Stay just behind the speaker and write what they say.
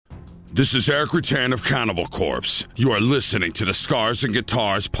This is Eric Rutan of Cannibal Corpse. You are listening to the Scars and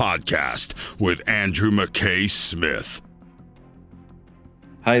Guitars podcast with Andrew McKay Smith.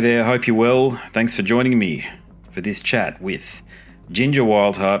 Hey there, hope you're well. Thanks for joining me for this chat with Ginger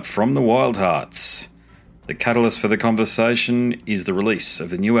Wildheart from the Wildhearts. The catalyst for the conversation is the release of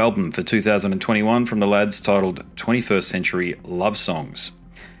the new album for 2021 from the lads titled 21st Century Lovesongs.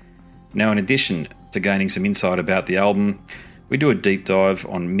 Now, in addition to gaining some insight about the album, we do a deep dive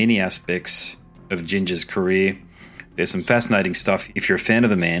on many aspects of Ginger's career. There's some fascinating stuff if you're a fan of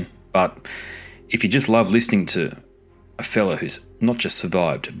the man, but if you just love listening to a fella who's not just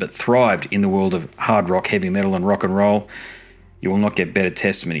survived, but thrived in the world of hard rock, heavy metal and rock and roll, you will not get better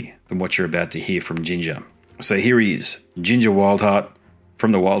testimony than what you're about to hear from Ginger. So here he is, Ginger Wildheart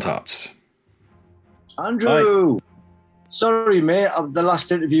from the Wildhearts. Andrew! Hi. Sorry, mate. The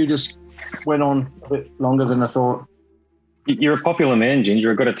last interview just went on a bit longer than I thought. You're a popular man, Ginger.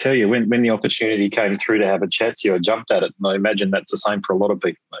 I've got to tell you, when the opportunity came through to have a chat to you, I jumped at it. And I imagine that's the same for a lot of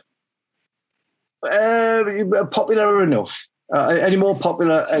people, mate. Popular enough. Any more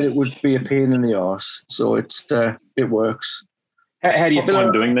popular, and it would be a pain in the arse. So it works. How do you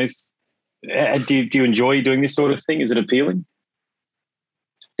find doing this? Do you enjoy doing this sort of thing? Is it appealing?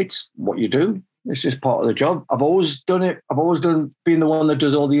 It's what you do. It's just part of the job. I've always done it. I've always been the one that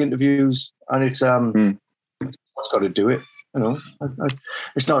does all the interviews, and it's I've got to do it. You know,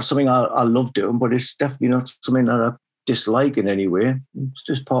 it's not something I love doing, but it's definitely not something that I dislike in any way. It's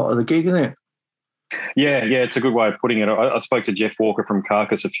just part of the gig, isn't it? Yeah, it's a good way of putting it. I spoke to Jeff Walker from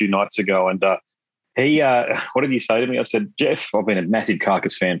Carcass a few nights ago, and he, what did he say to me? I said, Jeff, I've been a massive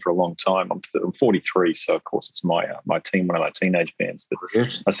Carcass fan for a long time. I'm 43, so of course it's my team, one of my teenage bands. But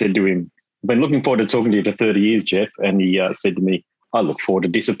yes. I said to him, I've been looking forward to talking to you for 30 years, Jeff, and he said to me, I look forward to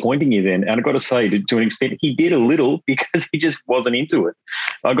disappointing you then. And I've got to say, to an extent, he did a little because he just wasn't into it.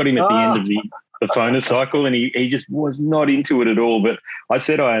 I got him at the end of the phoner cycle and he just was not into it at all. But I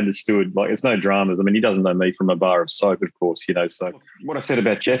said I understood. Like, it's no dramas. I mean, he doesn't know me from a bar of soap, of course, you know. So what I said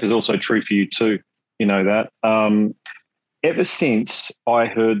about Jeff is also true for you too. You know that. Ever since I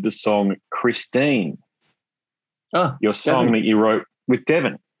heard the song Christine, your song Devin. That you wrote with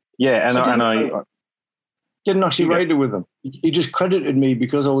Devin. Yeah, and I didn't actually write it with him. He just credited me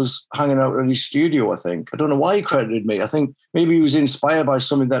because I was hanging out in his studio, I think. I don't know why he credited me. I think maybe he was inspired by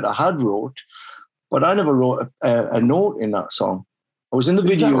something that I had wrote, but I never wrote a note in that song. I was in the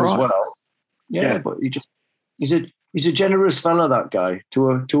video as well. Yeah, but he's a generous fella, that guy,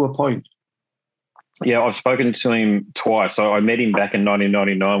 to a point. Yeah, I've spoken to him twice. So I met him back in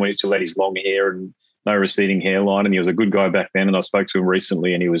 1999 when he still had his long hair and no receding hairline, and he was a good guy back then. And I spoke to him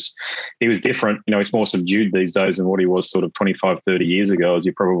recently, and he was different. You know, he's more subdued these days than what he was sort of 25, 30 years ago, as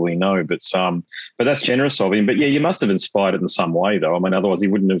you probably know. But that's generous of him. But yeah, you must have inspired it in some way, though. I mean, otherwise he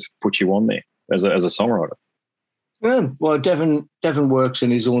wouldn't have put you on there as a songwriter. Yeah, well, Devin works in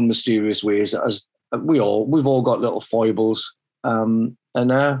his own mysterious ways, as we've all got little foibles. He's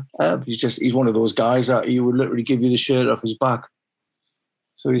one of those guys that he would literally give you the shirt off his back.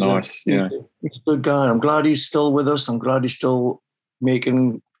 So he's nice. He's a good guy. I'm glad he's still with us. I'm glad he's still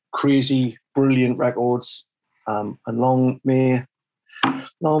making crazy, brilliant records. And long may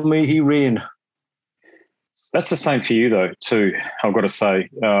he reign. That's the same for you, though, too, I've got to say.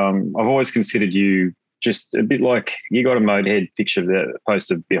 I've always considered you just a bit like you got a Motorhead picture there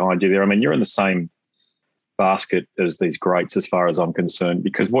posted behind you there. I mean, you're in the same basket as these greats as far as I'm concerned,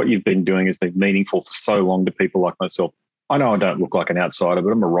 because what you've been doing has been meaningful for so long to people like myself. I know I don't look like an outsider,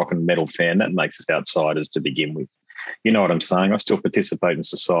 but I'm a rock and metal fan. That makes us outsiders to begin with. You know what I'm saying? I still participate in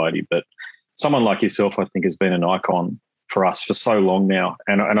society, but someone like yourself, I think, has been an icon for us for so long now.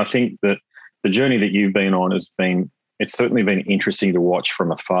 And I think that the journey that you've been on it's certainly been interesting to watch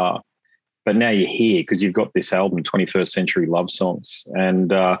from afar. But now you're here because you've got this album, 21st Century Lovesongs.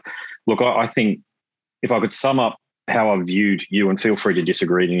 And look, I think if I could sum up how I've viewed you, and feel free to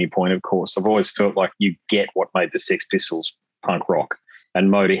disagree at any point, of course, I've always felt like you get what made the Sex Pistols punk rock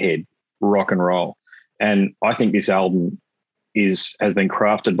and Motorhead rock and roll. And I think this album has been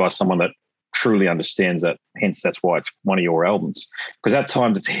crafted by someone that truly understands that. Hence, that's why it's one of your albums. Because at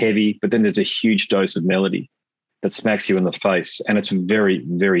times it's heavy, but then there's a huge dose of melody that smacks you in the face. And it's very,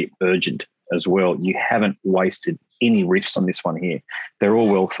 very urgent as well. You haven't wasted any riffs on this one here. They're all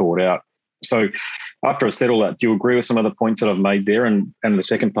well thought out. So after I've said all that, do you agree with some of the points that I've made there? And the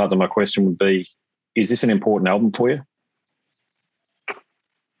second part of my question would be, is this an important album for you?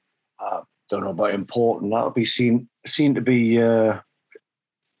 Don't know about important. That'll be seen to be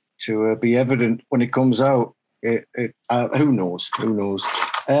evident when it comes out. Who knows?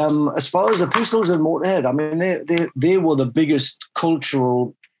 As far as the Pistols and Motorhead, I mean, they were the biggest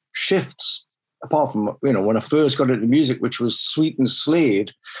cultural shifts, apart from, when I first got into music, which was Sweet and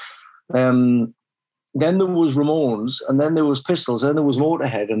Slade. Then there was Ramones, and then there was Pistols, then there was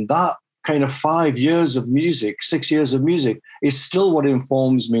Motorhead, and that kind of 5 years of music, 6 years of music is still what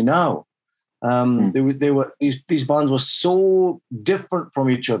informs me now. These bands were so different from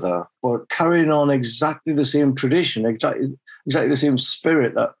each other, but carrying on exactly the same tradition, exactly the same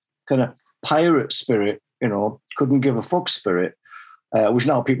spirit, that kind of pirate spirit, couldn't give a fuck spirit, which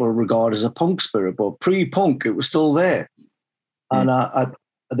now people regard as a punk spirit, but pre-punk, it was still there. And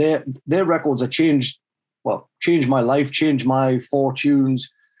their records have changed my life, changed my fortunes,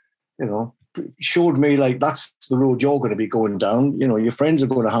 showed me like that's the road you're going to be going down. Your friends are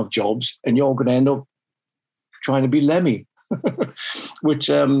going to have jobs and you're going to end up trying to be Lemmy, which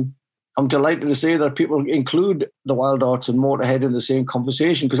I'm delighted to say that people include the Wildhearts and Motorhead in the same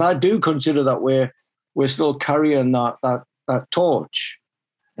conversation, because I do consider that we're still carrying that torch.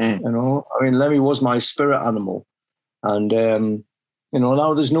 Lemmy was my spirit animal, and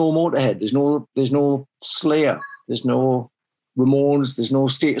now there's no Motorhead, there's no Slayer, there's no Ramones, there's no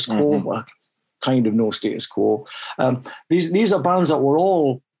Status Quo, well, kind of no Status Quo. These are bands that were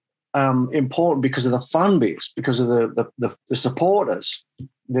all important because of the fan base, because of the supporters.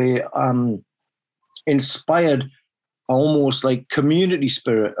 They inspired almost like community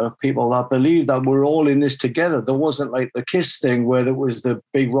spirit of people that believed that we're all in this together. There wasn't like the Kiss thing where there was the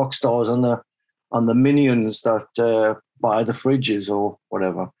big rock stars and the minions that buy the fridges or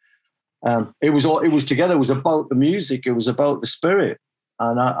whatever. It was together. It was about the music. It was about the spirit,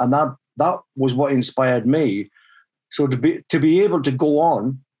 and that was what inspired me. So to be able to go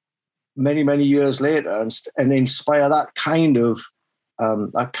on many years later and inspire that kind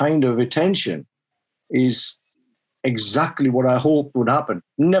of attention is exactly what I hoped would happen.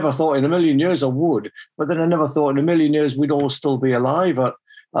 Never thought in a million years I would, but then I never thought in a million years we'd all still be alive at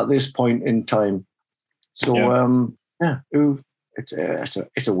this point in time. So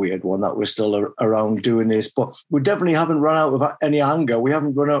it's a weird one that we're still around doing this, but we definitely haven't run out of any anger. We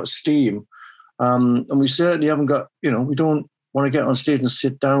haven't run out of steam, and we certainly haven't got. We don't want to get on stage and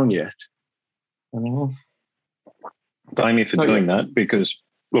sit down yet. Blame me for doing that, because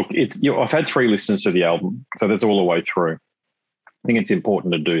look, I've had 3 listens to the album, so that's all the way through. I think it's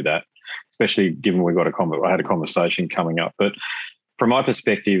important to do that, especially given I had a conversation coming up. But from my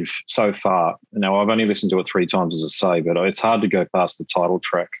perspective so far, now I've only listened to it 3 times, as I say, but it's hard to go past the title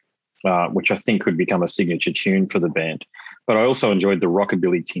track, which I think could become a signature tune for the band. But I also enjoyed the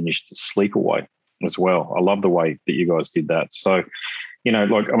rockabilly tinged Sleep Away as well. I love the way that you guys did that. So,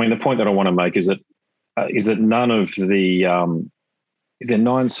 the point that I want to make is that none of the is there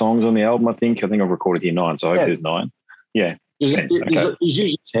 9 songs on the album? I think I've recorded here 9, so I hope there's 9. Yeah. There's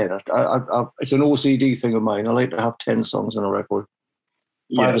usually 10. It's an OCD thing of mine. I like to have 10 songs on a record.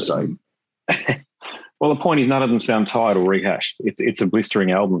 5 aside. Well, the point is none of them sound tired or rehashed. It's a blistering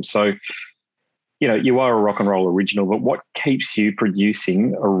album. So, you are a rock and roll original, but what keeps you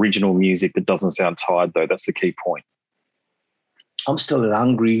producing original music that doesn't sound tired, though? That's the key point. I'm still an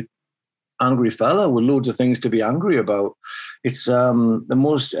angry fella with loads of things to be angry about. It's the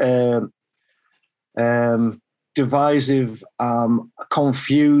most divisive,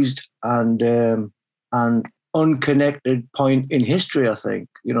 confused, and unconnected point in history. I think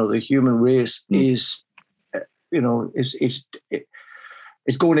the human race is, it's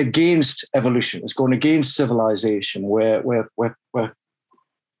going against evolution. It's going against civilization. We're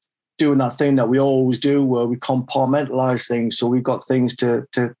doing that thing that we always do, where we compartmentalize things. So we've got things to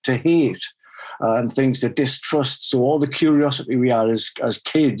hate and things to distrust. So all the curiosity we had as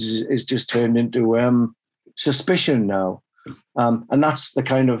kids is just turned into suspicion now. And that's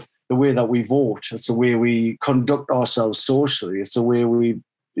the way that we vote. It's the way we conduct ourselves socially. It's the way we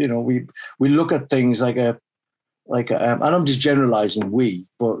look at things like and I'm just generalizing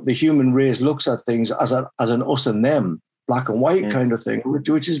but the human race looks at things as an us and them, black and white kind of thing,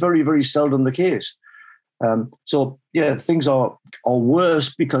 which is very, very seldom the case. Things are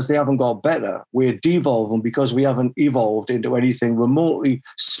worse because they haven't got better. We're devolving because we haven't evolved into anything remotely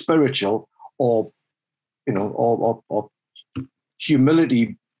spiritual or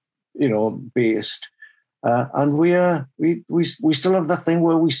humility, based. And we still have that thing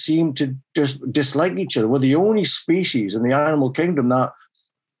where we seem to just dislike each other. We're the only species in the animal kingdom that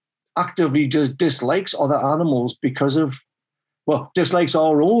actively just dislikes other animals because of, dislikes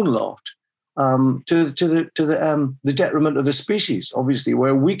our own lot, to the detriment of the species. Obviously,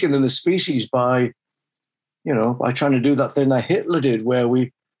 we're weakening the species by trying to do that thing that Hitler did, where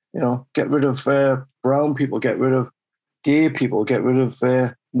get rid of brown people, get rid of gay people, get rid of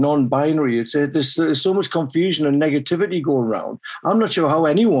non-binary. There's so much confusion and negativity going around. I'm not sure how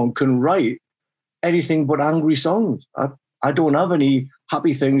anyone can write anything but angry songs. I don't have any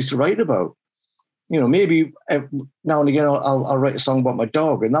happy things to write about. Maybe now and again I'll write a song about my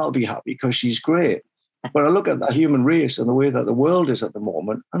dog, and that'll be happy because she's great. But I look at the human race and the way that the world is at the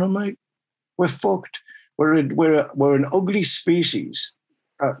moment, and I'm like, we're fucked. We're an ugly species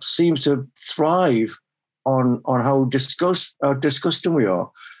that seems to thrive on how disgusting we are.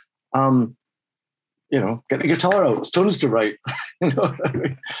 Get the guitar out. It's tons to write.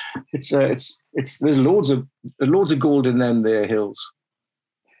 It's there's loads of gold in them there hills.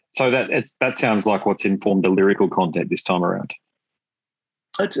 So that sounds like what's informed the lyrical content this time around.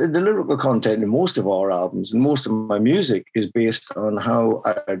 It's the lyrical content in most of our albums and most of my music is based on how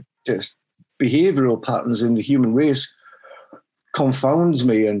just behavioral patterns in the human race confounds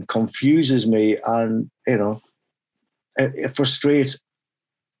me and confuses me, and it frustrates,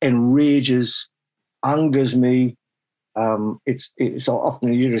 enrages, angers me. It's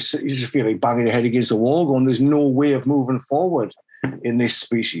often you just feel like banging your head against the wall, going, "There's no way of moving forward in this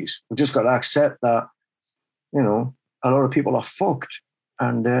species. We've just got to accept that, a lot of people are fucked."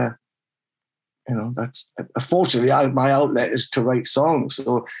 And, that's unfortunately my outlet is to write songs.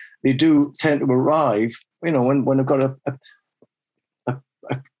 So they do tend to arrive, when I've got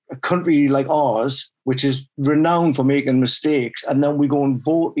a country like ours, which is renowned for making mistakes, and then we go and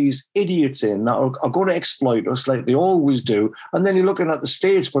vote these idiots in that are going to exploit us like they always do. And then you're looking at the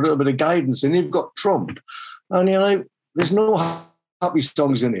States for a little bit of guidance, and you've got Trump. And you're like, there's no happy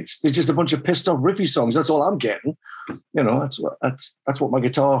songs in this. There's just a bunch of pissed off riffy songs. That's all I'm getting. That's what my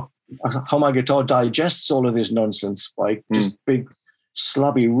guitar, how my guitar digests all of this nonsense, like just big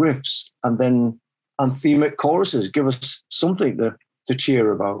slabby riffs and then anthemic choruses. Give us something to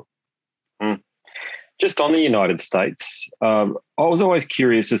cheer about. Just on the United States, I was always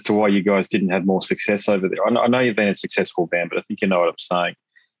curious as to why you guys didn't have more success over there. I know you've been a successful band, but I think you know what I'm saying.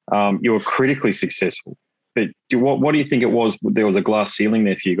 You were critically successful. But what do you think it was? There was a glass ceiling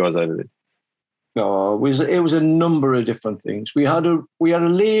there for you guys over there. No, it was a number of different things. We had a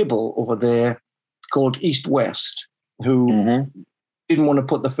label over there called East West, who didn't want to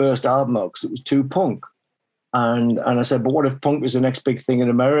put the first album out because it was too punk. And I said, but what if punk is the next big thing in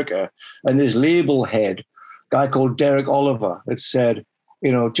America? And this label head, guy called Derek Oliver, had said,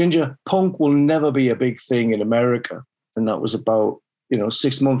 Ginger, punk will never be a big thing in America. And that was about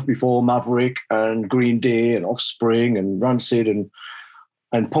 6 months before Maverick and Green Day and Offspring and Rancid,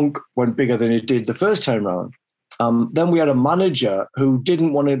 and punk went bigger than it did the first time round. Then we had a manager who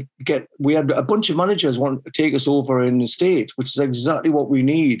didn't want to we had a bunch of managers want to take us over in the States, which is exactly what we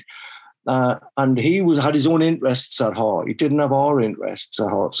need. And he had his own interests at heart. He didn't have our interests at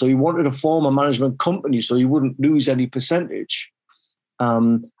heart. So he wanted to form a management company so he wouldn't lose any percentage.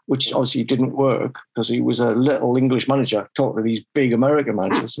 Which obviously didn't work because he was a little English manager talking to these big American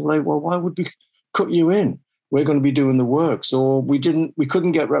managers. So like, well, why would we cut you in? We're going to be doing the work. So we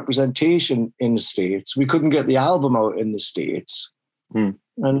couldn't get representation in the States. We couldn't get the album out in the States. And,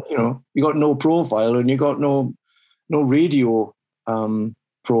 you got no profile and you got no radio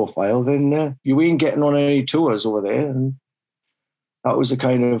profile, then you ain't getting on any tours over there. And that was the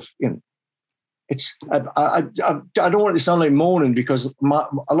kind of, it's, I don't want it to sound like moaning because a lot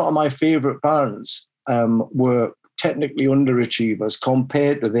of my favorite bands were technically underachievers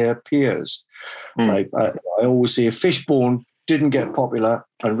compared to their peers. Like I always say, Fishbone didn't get popular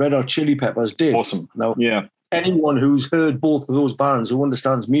and Red Hot Chili Peppers did. Awesome. Now, yeah. Anyone who's heard both of those bands, who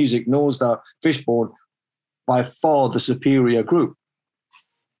understands music, knows that Fishbone by far the superior group.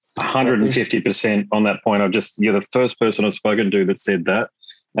 150% on that point. You're the first person I've spoken to that said that.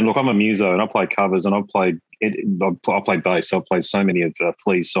 And look, I'm a muso and I play covers and I play bass. I've played so many of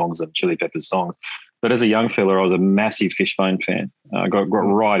Flea's songs and Chili Peppers songs. But as a young fella, I was a massive Fishbone fan. I got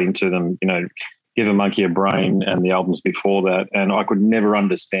right into them, Give a Monkey a Brain and the albums before that. And I could never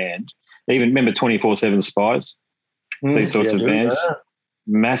understand. Even remember 24/7 Spies, these sorts of bands.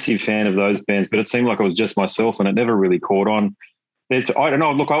 Massive fan of those bands, but it seemed like I was just myself and it never really caught on. I don't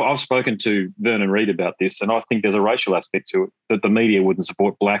know. Look, I've spoken to Vernon Reid about this, and I think there's a racial aspect to it that the media wouldn't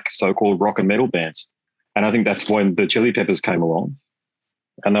support black so-called rock and metal bands, and I think that's when the Chili Peppers came along.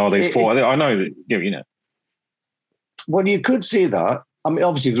 And there were these four. I know that Well, you could say that. I mean,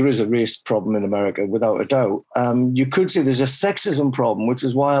 obviously there is a race problem in America, without a doubt. You could say there's a sexism problem, which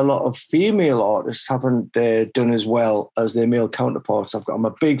is why a lot of female artists haven't done as well as their male counterparts. I'm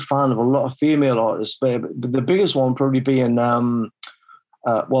a big fan of a lot of female artists, but the biggest one probably being,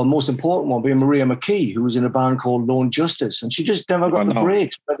 most important one being Maria McKee, who was in a band called Lone Justice, and she just never got the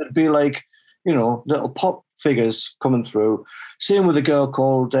breaks. Whether it be like, little pop figures coming through. Same with a girl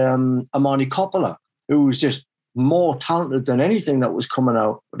called Amani Coppola, who was just more talented than anything that was coming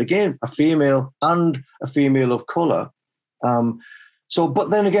out. But again, a female and a female of colour. But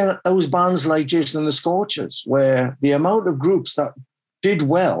then again, there was bands like Jason and the Scorchers, where the amount of groups that did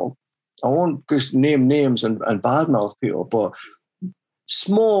well, I won't just name names and badmouth people, but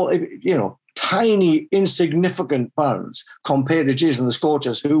small, tiny, insignificant bands compared to Jason and the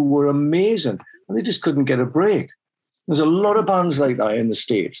Scorchers, who were amazing, and they just couldn't get a break. There's a lot of bands like that in the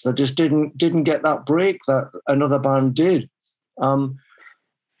States that just didn't get that break that another band did.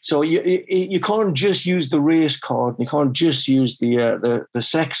 So you can't just use the race card. You can't just use the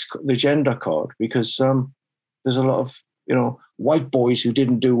sex, the gender card, because there's a lot of white boys who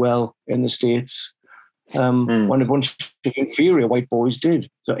didn't do well in the States when a bunch of inferior white boys did.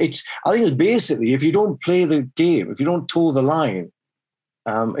 So I think it's basically, if you don't play the game, if you don't toe the line,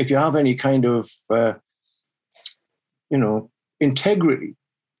 if you have any kind of integrity,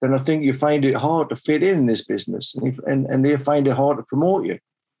 then I think you find it hard to fit in this business, and they find it hard to promote you.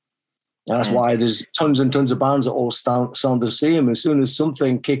 And that's why there's tons and tons of bands that all sound the same. As soon as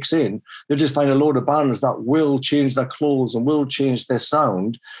something kicks in, they just find a load of bands that will change their clothes and will change their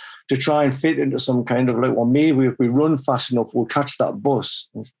sound to try and fit into some kind of like, well, maybe if we run fast enough, we'll catch that bus.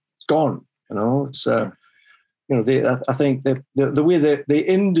 It's gone. It's I think that the way that the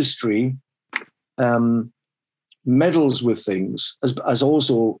industry meddles with things as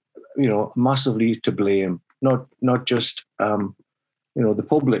also massively to blame. Not just the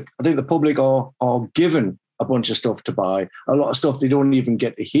public. I think the public are given a bunch of stuff to buy, a lot of stuff they don't even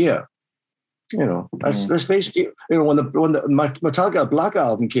get to hear. Let's face it. When the Metallica Black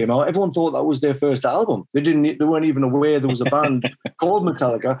album came out, everyone thought that was their first album. They weren't even aware there was a band called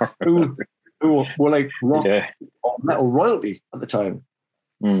Metallica who were like rock or metal royalty at the time.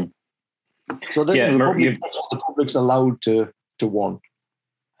 So that's what the public's allowed to want.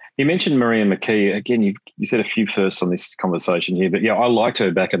 You mentioned Maria McKee. Again, you said a few firsts on this conversation here, but I liked her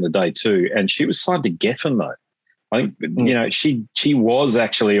back in the day too. And she was signed to Geffen though. I think, she was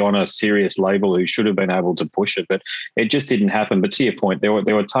actually on a serious label who should have been able to push it, but it just didn't happen. But to your point, there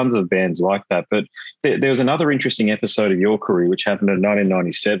were tons of bands like that. But there was another interesting episode of your career, which happened in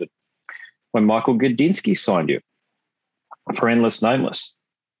 1997 when Michael Gudinski signed you for Endless Nameless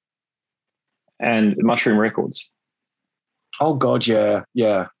and Mushroom Records. Oh God, yeah.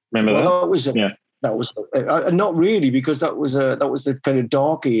 Remember that? That was not really, because that was the kind of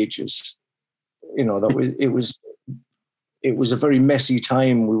dark ages. It was a very messy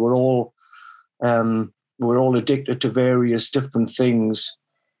time. We were all addicted to various different things,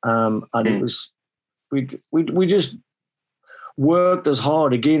 and it was we just worked as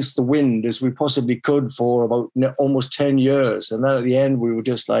hard against the wind as we possibly could for about almost 10 years, and then at the end we were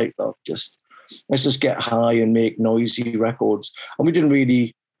just like, let's just get high and make noisy records, and we didn't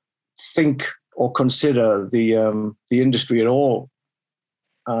really think or consider the industry at all.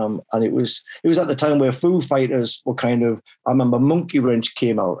 And it was at the time where Foo Fighters were kind of, I remember Monkey Wrench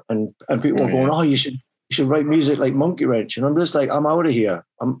came out and people were going, oh, you should write music like Monkey Wrench. And I'm just like, I'm out of here.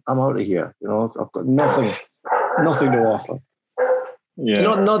 I'm out of here. I've got nothing to offer. Yeah.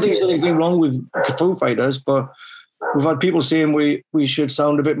 Not there's anything wrong with Foo Fighters, but we've had people saying we should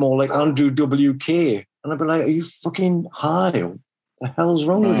sound a bit more like Andrew WK. And I'd be like, are you fucking high? What the hell's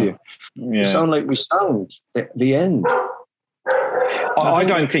wrong with you? Yeah. You sound like we sound at the end. I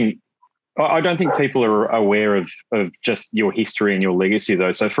don't think people are aware of just your history and your legacy,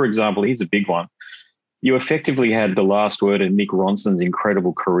 though. So, for example, here's a big one. You effectively had the last word in Mick Ronson's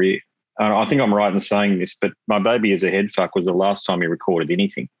incredible career. I think I'm right in saying this, but My Baby Is a Headfuck was the last time he recorded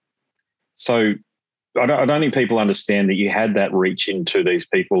anything. So I don't think people understand that you had that reach into these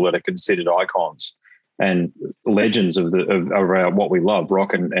people that are considered icons and legends of what we love,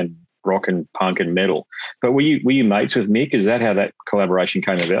 rock and punk and metal. But were you mates with Mick? Is that how that collaboration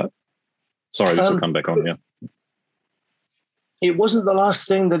came about? Sorry, this will come back on. Yeah. It wasn't the last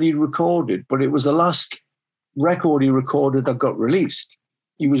thing that he recorded, but it was the last record he recorded that got released.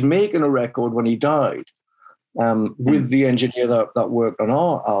 He was making a record when he died with the engineer that worked on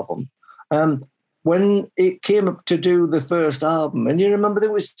our album. When it came up to do the first album, and you remember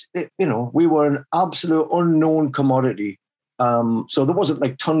we were an absolute unknown commodity. So there wasn't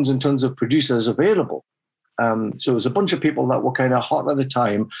like tons and tons of producers available. So it was a bunch of people that were kind of hot at the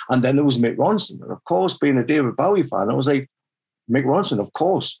time. And then there was Mick Ronson. And of course, being a David Bowie fan, I was like, Mick Ronson, of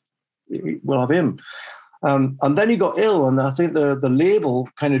course, we'll have him. And then he got ill, and I think the label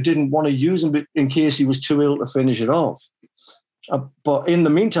kind of didn't want to use him in case he was too ill to finish it off. But in the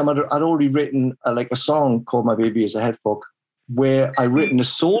meantime, I'd already written a song called My Baby Is a Headfuck where I written a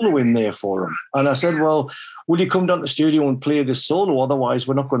solo in there for him. And I said, well, will you come down to the studio and play this solo? Otherwise,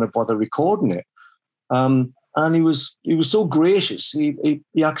 we're not going to bother recording it. And he was so gracious. He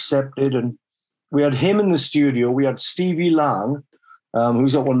accepted, and we had him in the studio. We had Stevie Lang,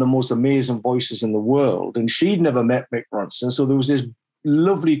 who's got one of the most amazing voices in the world, and she'd never met Mick Ronson. So there was this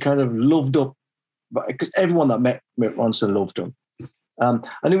lovely kind of loved up, because everyone that met Mick Ronson loved him.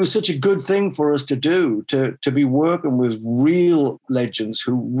 And it was such a good thing for us to do, to be working with real legends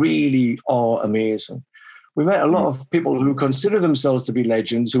who really are amazing. We met a lot of people who consider themselves to be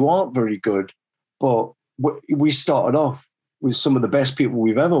legends who aren't very good, but we started off with some of the best people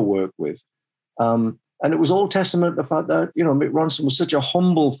we've ever worked with. And it was all testament to the fact that, Mick Ronson was such a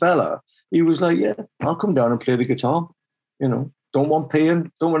humble fella. He was like, yeah, I'll come down and play the guitar. Don't want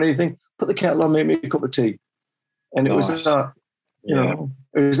paying, don't want anything. Put the kettle on, make me a cup of tea. And it was that,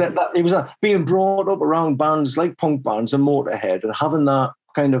 it was that being brought up around bands like punk bands and Motorhead, and having that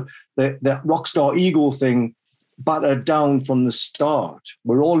kind of that rock star ego thing battered down from the start.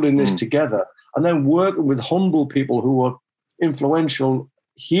 We're all in this together. And then working with humble people who were influential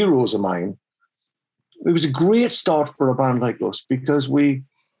heroes of mine. It was a great start for a band like us, because we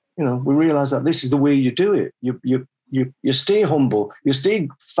realized that this is the way you do it. You stay humble, you stay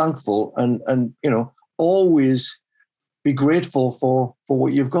thankful, and always be grateful for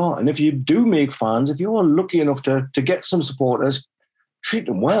what you've got. And if you do make fans, if you're lucky enough to get some supporters, treat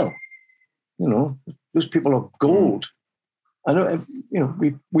them well. Those people are gold. I know,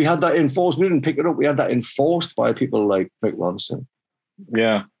 we had that enforced. We didn't pick it up. We had that enforced by people like Mick Ronson.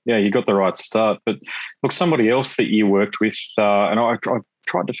 Yeah, you got the right start. But look, somebody else that you worked with, and I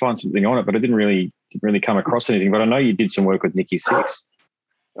tried to find something on it, but I didn't really come across anything. But I know you did some work with Nikki Sixx.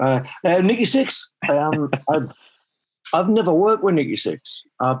 Nikki Sixx, I've never worked with Nikki Sixx.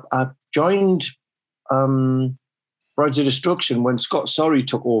 I joined Brides of Destruction when Scott Sorry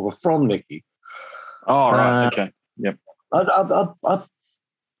took over from Nikki. Oh, right, okay, yep. I'm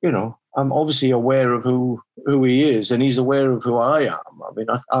obviously aware of who he is, and he's aware of who I am. I mean,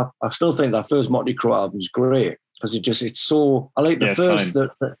 I still think that first Motley Crue album is great, because it's so. I like the first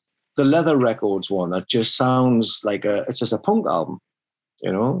the Leather Records one. That just sounds like it's just a punk album.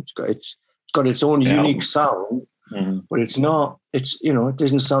 It's got its own unique sound, but it's not. It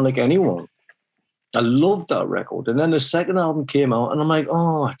doesn't sound like anyone. I loved that record, and then the second album came out, and I'm like,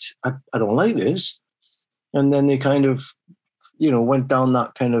 I don't like this. And then they kind of, went down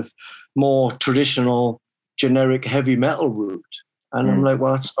that kind of more traditional, generic heavy metal route. And I'm like,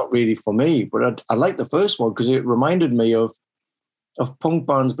 well, that's not really for me. But I liked the first one because it reminded me of punk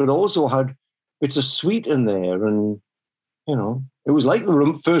bands, but also had bits of sweet in there. And, it was like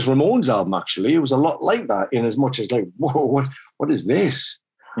the first Ramones album, actually. It was a lot like that, in as much as like, whoa, what is this?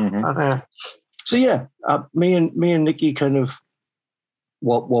 And, so, yeah, me and Nikki kind of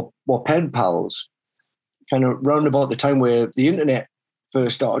were pen pals. Kind of round about the time where the internet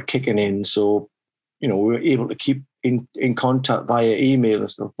first started kicking in. So, we were able to keep in contact via email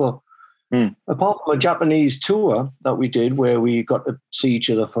and stuff. But apart from a Japanese tour that we did, where we got to see each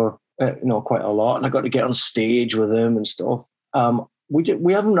other for, quite a lot, and I got to get on stage with him and stuff,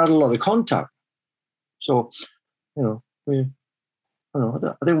 we haven't had a lot of contact. So, I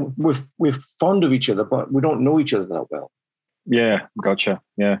think we're fond of each other, but we don't know each other that well. Yeah, gotcha.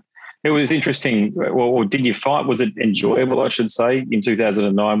 Yeah. It was interesting. Well, did you find, was it enjoyable, I should say, in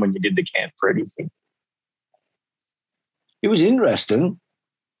 2009 when you did the Camp Freddy thing? It was interesting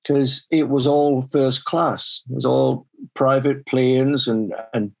because it was all first class. It was all private planes and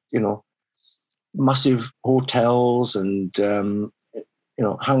massive hotels and,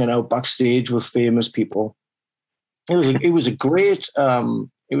 hanging out backstage with famous people. It was a great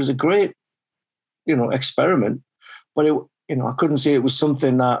experiment, but I couldn't say it was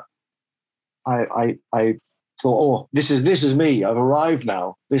something that I thought, this is me. I've arrived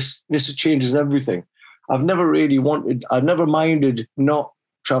now. This changes everything. I've never minded not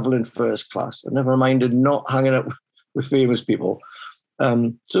traveling first class. I've never minded not hanging out with famous people.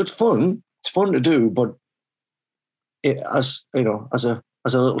 So it's fun. It's fun to do, but as a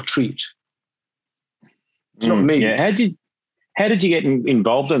little treat. It's not me. Yeah. How did you get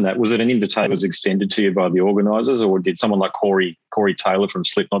involved in that? Was it an invitation that was extended to you by the organisers, or did someone like Corey Taylor from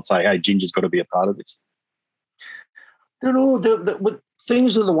Slipknot say, "Hey, Ginger's got to be a part of this"? I don't know. With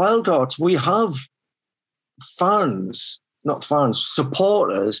things with the Wildhearts, we have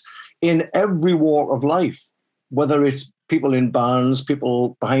supporters in every walk of life, whether it's people in bands,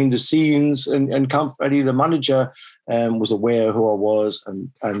 people behind the scenes. And Camp Freddy, the manager, was aware who I was,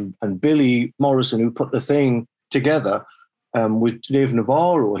 and Billy Morrison, who put the thing together. With Dave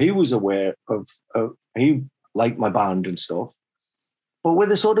Navarro, he was aware of he liked my band and stuff. But we're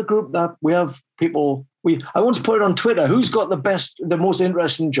the sort of group that we have people. I once put it on Twitter: who's got the most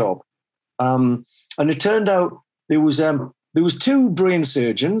interesting job? And it turned out there was two brain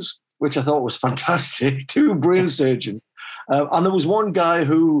surgeons, which I thought was fantastic. Two brain surgeons, and there was one guy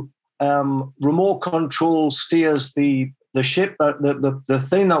who remote control steers the ship, that the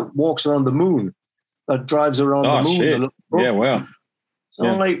thing that walks around the moon, that drives around the moon. Shit. Yeah, wow. So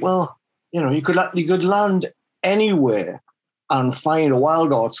I'm like, well, you could land anywhere and find a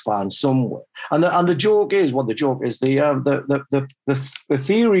Wildhearts fan somewhere. And the joke is, the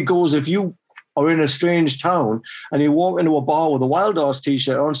theory goes, if you are in a strange town and you walk into a bar with a Wildhearts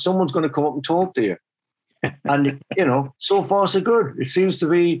t-shirt on, someone's going to come up and talk to you. And, so far so good. It seems to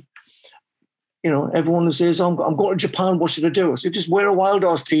be, everyone who says, I'm going to Japan, what should I do? I say, just wear a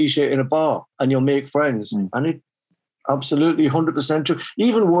Wildhearts t-shirt in a bar and you'll make friends. And it absolutely 100% true.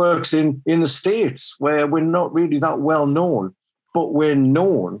 Even works in the States where we're not really that well known, but we're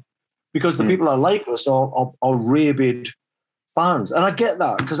known because the people that like us are rabid fans. And I get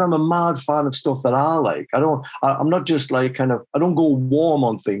that because I'm a mad fan of stuff that I like. I'm not just like I don't go warm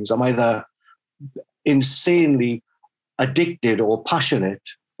on things. I'm either insanely addicted or passionate,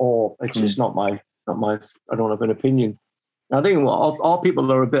 or it's just not my, I don't have an opinion. I think all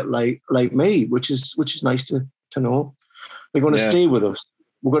people are a bit like me, which is nice to know. They're going to stay with us.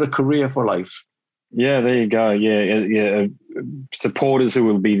 We've got a career for life. Yeah, there you go. Yeah. Supporters who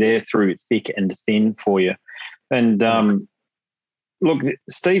will be there through thick and thin for you. And look,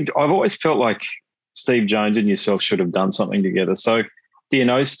 Steve, I've always felt like Steve Jones and yourself should have done something together. So do you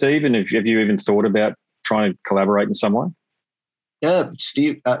know Steve, and have you even thought about trying to collaborate in some way? Yeah,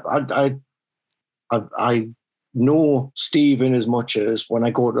 Steve, I know Steve in as much as when I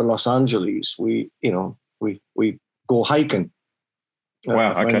go to Los Angeles, we go hiking.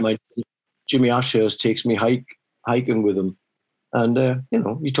 Wow, okay. Jimmy Ashurst takes me hiking with him, and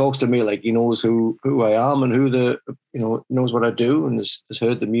he talks to me like he knows who I am and knows what I do and has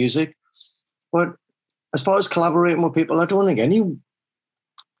heard the music. But as far as collaborating with people, I don't think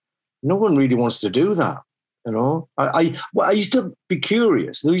no one really wants to do that. I used to be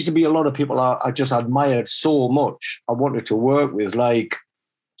curious. There used to be a lot of people I just admired so much. I wanted to work with, like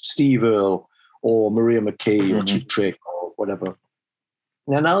Steve Earle or Maria McKay or Cheap Trick or whatever.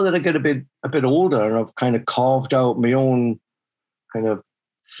 Now that I get a bit older and I've kind of carved out my own kind of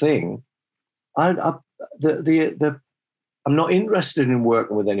thing, I'm not interested in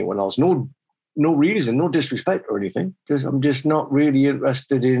working with anyone else. No reason, no disrespect or anything. Because I'm just not really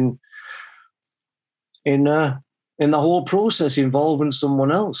interested in the whole process involving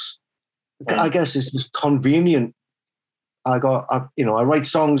someone else. I guess it's just convenient. I write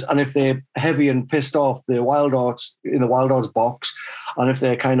songs, and if they're heavy and pissed off, they're Wildhearts in the Wildhearts box, and if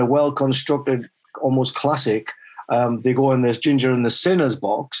they're kind of well constructed, almost classic, they go in this Ginger and the Sinners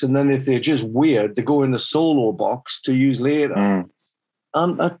box, and then if they're just weird, they go in the solo box to use later.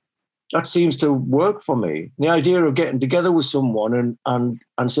 That seems to work for me. The idea of getting together with someone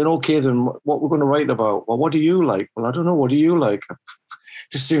and saying, okay, then what we're going to write about? Well, what do you like? Well, I don't know. What do you like? It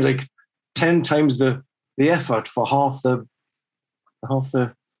just seems like 10 times the effort for half the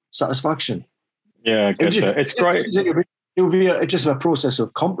satisfaction. Yeah, I get that. It's great. It would be just a process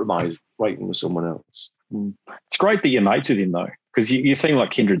of compromise writing with someone else. It's great that you're mates with him, though, because you seem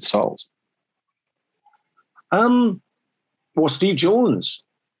like kindred souls. Well, Steve Jones.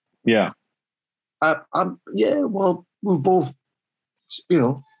 Yeah. Well, we've both,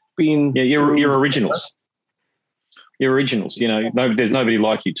 been. Yeah, you're originals. You're originals. There's nobody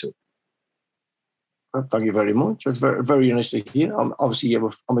like you two. Thank you very much. That's very, very nice to hear. I'm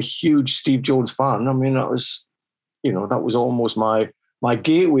a huge Steve Jones fan. I mean, that was almost my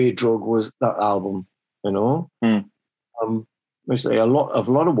gateway drug was that album. Basically a lot of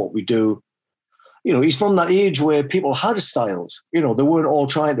what we do. He's from that age where people had styles. They weren't all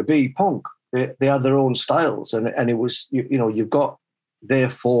trying to be punk. They had their own styles, and it was you've got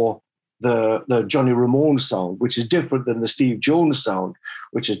therefore the Johnny Ramone sound, which is different than the Steve Jones sound,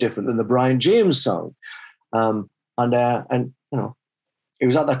 which is different than the Brian James sound. And it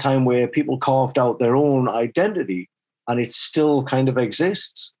was at that time where people carved out their own identity, and it still kind of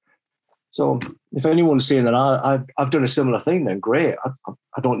exists. So if anyone's saying that I've done a similar thing, then great.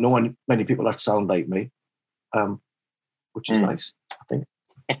 I don't know many people that sound like me, which is nice, I think.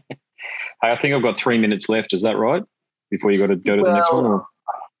 I think I've got 3 minutes left. Is that right? Before you got to go to the next one? Or?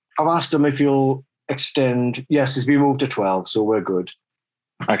 I've asked him if you'll extend. Yes, it's been moved to 12, so we're good.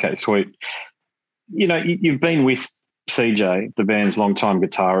 Okay, sweet. You've been with CJ, the band's longtime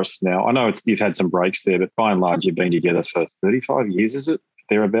guitarist now. I know you've had some breaks there, but by and large, you've been together for 35 years, is it?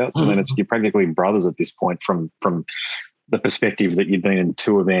 Thereabouts. And then you're practically brothers at this point from the perspective that you've been in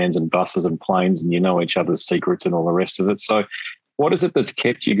tour vans and buses and planes and you know each other's secrets and all the rest of it. So what is it that's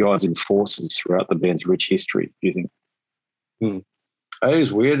kept you guys in forces throughout the band's rich history, do you think? It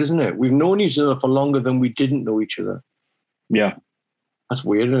is weird, isn't it? We've known each other for longer than we didn't know each other. Yeah. That's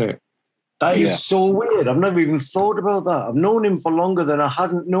weird, isn't it? That is so weird. I've never even thought about that. I've known him for longer than I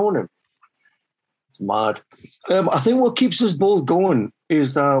hadn't known him. It's mad. I think what keeps us both going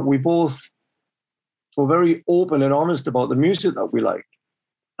is that we're very open and honest about the music that we like.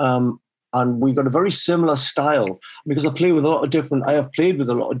 And we got a very similar style because I have played with a lot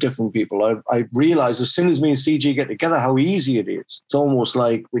of different people. I realized as soon as me and CG get together how easy it is. It's almost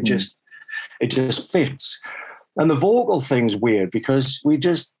like it just fits. And the vocal thing's weird because we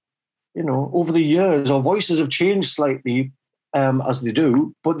just, over the years, our voices have changed slightly as they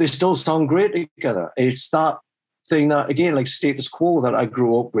do, but they still sound great together. It's that thing that, again, like Status Quo that I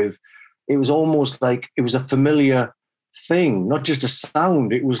grew up with. It was almost like it was a familiar thing, not just a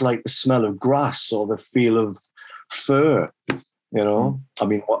sound. It was like the smell of grass or the feel of fur, I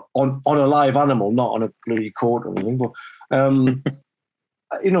mean, on a live animal, not on a bloody coat or anything, but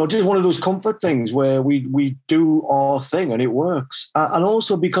just one of those comfort things where we do our thing and it works. And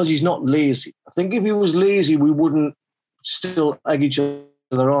also because he's not lazy. I think if he was lazy, we wouldn't still egg each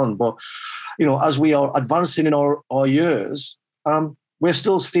other on. But as we are advancing in our years, we're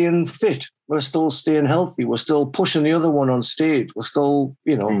still staying fit. We're still staying healthy. We're still pushing the other one on stage. We're still,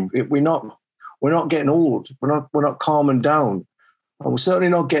 we're not getting old. We're not calming down, and we're certainly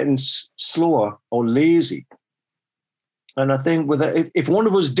not getting slower or lazy. And I think if one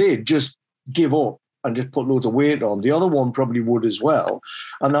of us did just give up and just put loads of weight on, the other one probably would as well,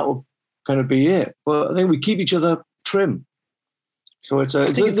 and that would kind of be it. But I think we keep each other trim. So I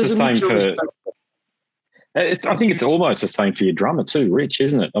think it's almost the same for your drummer too, Rich,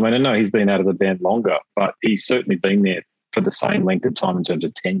 isn't it? I mean, I know he's been out of the band longer, but he's certainly been there for the same length of time in terms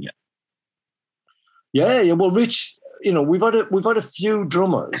of tenure. Yeah. Well, Rich, we've had a few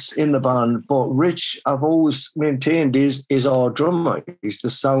drummers in the band, but Rich, I've always maintained, is our drummer. He's the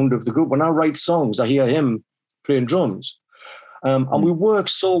sound of the group. When I write songs, I hear him playing drums. And we work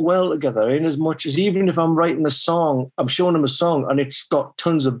so well together, in as much as even if I'm writing a song, I'm showing him a song and it's got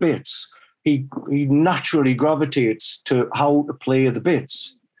tons of bits, he naturally gravitates to how to play the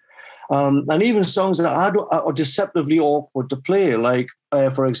bits. And even songs that are deceptively awkward to play, like,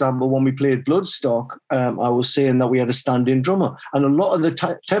 for example, when we played Bloodstock, I was saying that we had a stand-in drummer. And a lot of the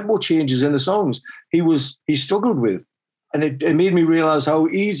tempo changes in the songs, he struggled with. And it made me realize how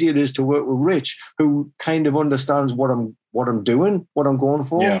easy it is to work with Rich, who kind of understands what I'm doing, what I'm going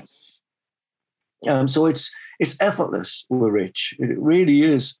for. Yeah. So it's effortless with Rich. It really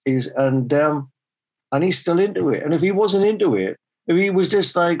is. And he's still into it. And if he wasn't into it, if he was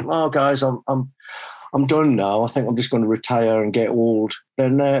just like, "Oh, guys, I'm done now. I think I'm just going to retire and get old,"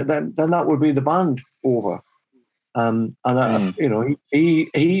 then that would be the band over.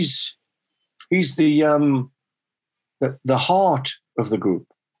 He's the heart of the group.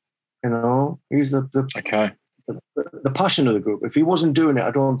 He's the passion of the group. If he wasn't doing it,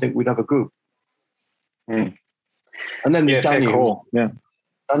 I don't think we'd have a group. And then there's Danny. Cool. Yeah,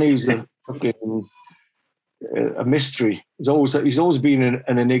 Danny's a fucking a mystery. He's always been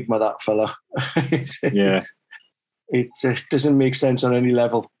an enigma, that fella. It doesn't make sense on any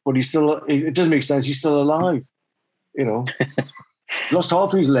level, but it doesn't make sense. He's still alive. Lost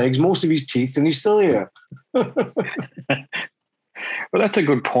half of his legs, most of his teeth, and he's still here. Well, that's a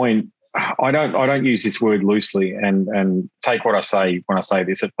good point. I don't use this word loosely and take what I say when I say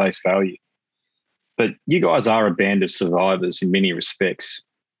this at face value. But you guys are a band of survivors in many respects.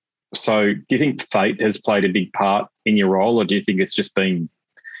 So do you think fate has played a big part in your role, or do you think it's just been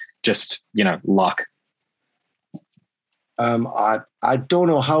luck? I don't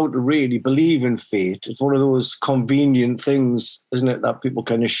know how to really believe in fate. It's one of those convenient things, isn't it, that people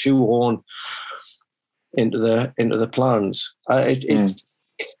kind of shoehorn into the plans.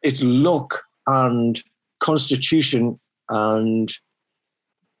 It's luck and constitution and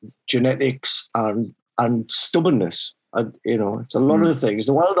genetics and stubbornness. It's a lot of things.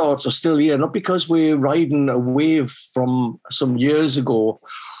 The Wildhearts are still here, not because we're riding a wave from some years ago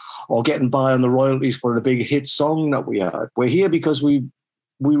or getting by on the royalties for the big hit song that we had. We're here because we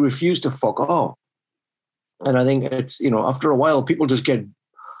refuse to fuck off. And I think it's, after a while, people just get,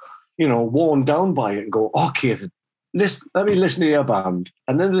 worn down by it and go, "Okay, then, let me listen to your band."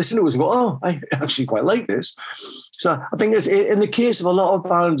 And then listen to us and go, "Oh, I actually quite like this." So I think it's in the case of a lot of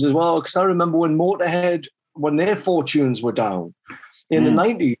bands as well, because I remember when Motorhead, when their fortunes were down in the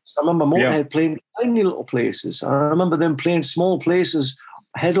 90s, I remember Motorhead playing tiny little places. I remember them playing small places,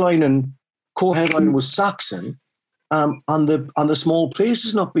 co-headlining was Saxon, and the small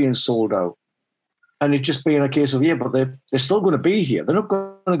places not being sold out, and it just being a case of but they're still going to be here. They're not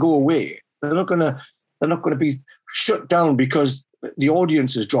going to go away. They're not going to be shut down because the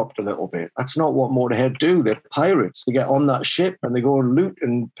audience has dropped a little bit. That's not what Motorhead do. They're pirates. They get on that ship and they go and loot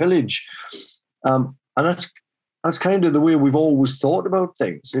and pillage, and that's kind of the way we've always thought about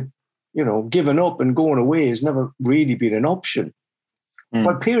things. Giving up and going away has never really been an option.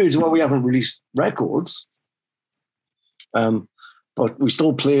 For periods where we haven't released records, but we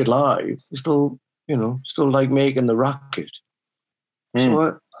still played live. We still like making the racket.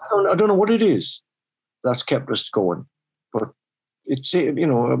 So I don't know what it is that's kept us going, but it's it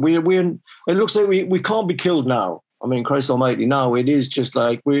looks like we can't be killed now. I mean, Christ Almighty, now it is just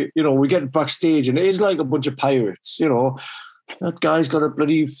like we get backstage and it is like a bunch of pirates. That guy's got a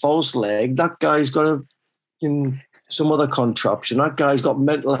bloody false leg. That guy's got some other contraption. That guy's got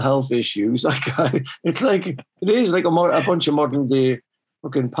mental health issues. That guy, it is like a bunch of modern day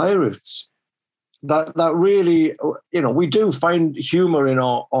fucking pirates. That really, we do find humor in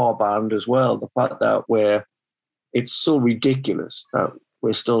our band as well. The fact that it's so ridiculous that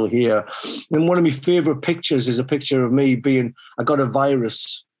we're still here. And one of my favorite pictures is a picture of me I got a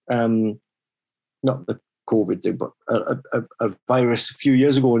virus, not the COVID thing, but a virus a few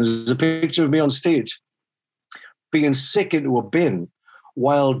years ago. And there's a picture of me on stage being sick into a bin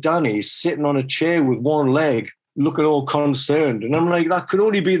while Danny's sitting on a chair with one leg looking all concerned. And I'm like, that could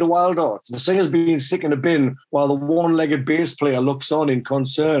only be the Wildhearts. The singer's being sick in a bin while the one-legged bass player looks on in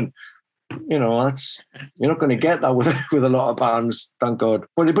concern. You're not going to get that with a lot of bands, thank God.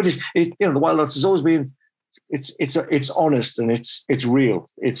 But the Wildhearts has always been, it's honest and it's real.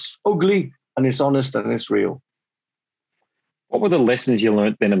 It's ugly and it's honest and it's real. What were the lessons you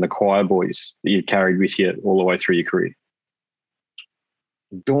learnt then in the Choir Boys that you carried with you all the way through your career?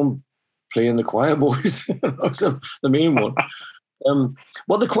 Don't play in the Choir Boys. That was the main one.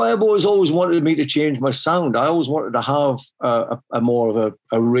 The Choir Boys always wanted me to change my sound. I always wanted to have a more of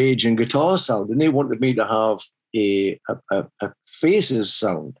a raging guitar sound, and they wanted me to have a Faces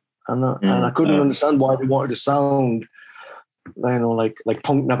sound. And I couldn't understand why they wanted to sound, like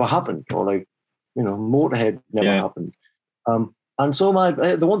punk never happened, or like, Motorhead never happened. And so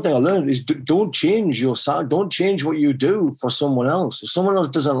the one thing I learned is don't change your sound. Don't change what you do for someone else. If someone else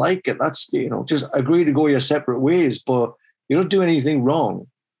doesn't like it, that's, just agree to go your separate ways. But you don't do anything wrong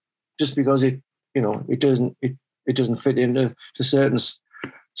just because it doesn't fit into certain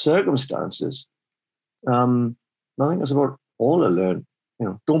circumstances. I think that's about all I learned.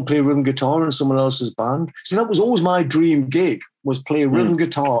 Don't play rhythm guitar in someone else's band. See, that was always my dream gig, was play rhythm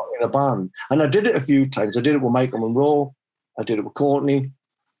guitar in a band. And I did it a few times. I did it with Michael Monroe. I did it with Courtney.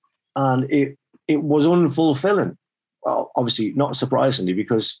 And it was unfulfilling. Well, obviously, not surprisingly,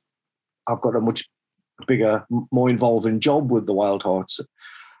 because I've got a much bigger, more involving job with the Wildhearts.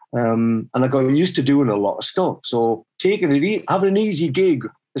 And I got used to doing a lot of stuff. So having an easy gig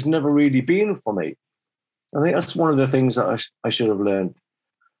has never really been for me. I think that's one of the things that I should have learned.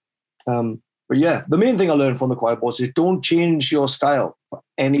 But yeah, the main thing I learned from the Choir Boys is don't change your style for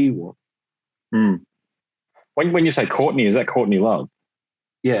anyone. When you say Courtney, is that Courtney Love?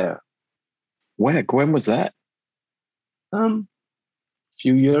 Yeah. When was that? A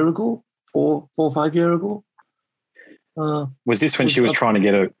few years ago, 4 or 5 years ago. Was this when she was trying to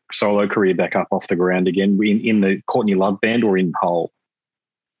get a solo career back up off the ground again in the Courtney Love band or in Hull?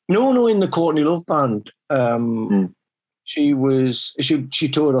 No, in the Courtney Love band. She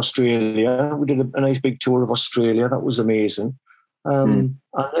toured Australia. We did a nice big tour of Australia. That was amazing. And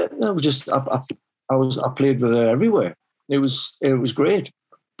it was just I played with her everywhere. It was great.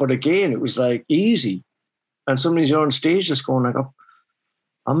 But again, it was like easy. And sometimes you're on stage just going like,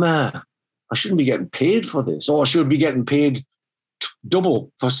 I shouldn't be getting paid for this, or I should be getting paid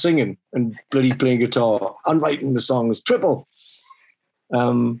double for singing and bloody playing guitar and writing the songs, triple.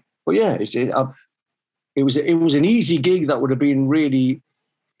 But yeah, it was an easy gig that would have been really,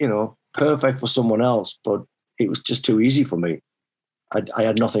 perfect for someone else, but it was just too easy for me. I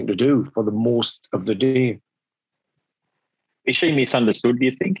had nothing to do for the most of the day. Is she misunderstood, do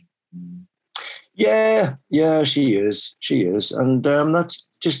you think? Yeah, she is. And that's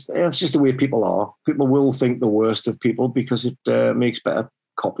just the way people are. People will think the worst of people because it makes better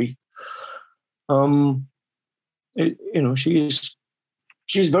copy.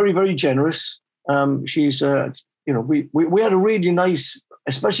 She's very, very generous. She's we had a really nice,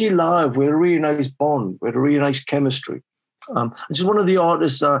 especially live, we had a really nice bond. We had a really nice chemistry. She's one of the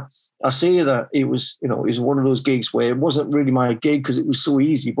artists I say that it was one of those gigs where it wasn't really my gig because it was so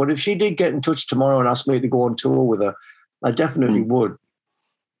easy. But if she did get in touch tomorrow and ask me to go on tour with her, I definitely would.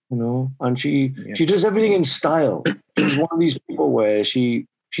 and she does everything in style. She's one of these people where she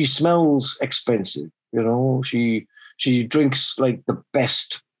smells expensive, she drinks like the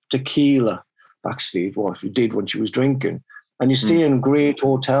best tequila backstage, or she did when she was drinking, and you stay in great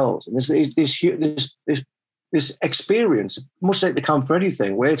hotels, and this experience, much like the Camfredi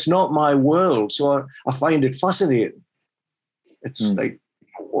thing, where it's not my world, so I find it fascinating. It's like,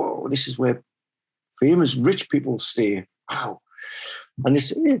 whoa, this is where famous rich people stay. Wow. And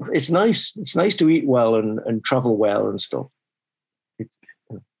it's nice. It's nice to eat well and travel well and stuff.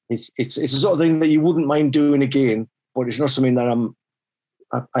 It's the sort of thing that you wouldn't mind doing again, but it's not something that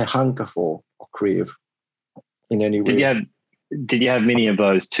I hanker for or crave in any way. Did you have many of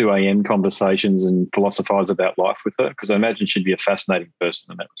those 2 a.m. conversations and philosophize about life with her? Because I imagine she'd be a fascinating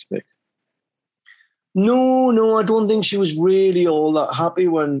person in that respect. No, I don't think she was really all that happy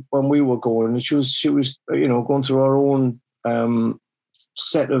when we were going. She was going through her own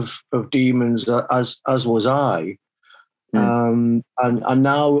set of demons, as was I. And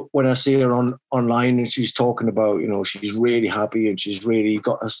now when I see her online and she's talking about, she's really happy and she's really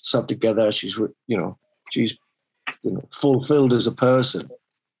got herself together. She's fulfilled as a person.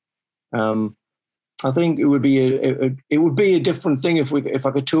 I think it would be a different thing if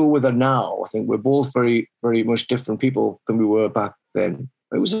I could tour with her now. I think we're both very, very much different people than we were back then.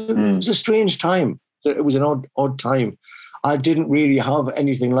 It was a strange time. It was an odd time. I didn't really have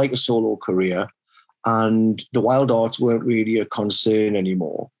anything like a solo career, and the Wildhearts weren't really a concern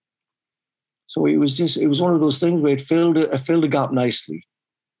anymore. So it was one of those things where it filled a gap nicely.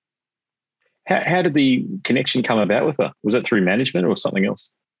 How did the connection come about with her? Was it through management or something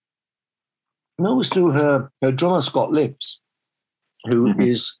else? No, it was through her drummer, Scott Lips, who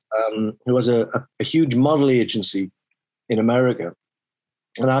has a huge model agency in America.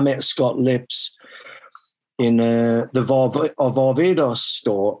 And I met Scott Lips in the Barbados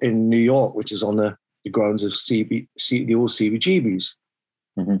store in New York, which is on the grounds of the old CBGBs.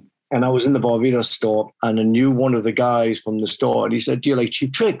 And I was in the Barbados store, and I knew one of the guys from the store, and he said, "Do you like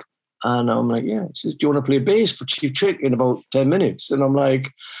Cheap Trick?" And I'm like, "Yeah." He says, "Do you want to play bass for Cheap Trick in about 10 minutes?" And I'm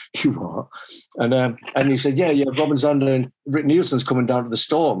like, "You are?" And he said, yeah, Robin Zander and Rick Nielsen's coming down to the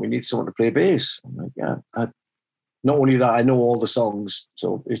store. We need someone to play bass. I'm like, yeah. Not only that, I know all the songs,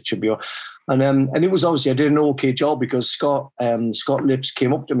 so it should be all. And it was obviously, I did an okay job because Scott Lips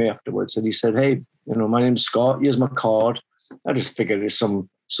came up to me afterwards and he said, "Hey, my name's Scott. Here's my card." I just figured it's some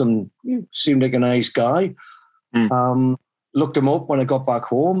seemed like a nice guy. Looked him up when I got back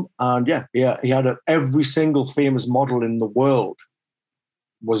home, and he had every single famous model in the world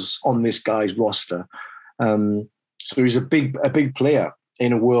was on this guy's roster. So he's a big player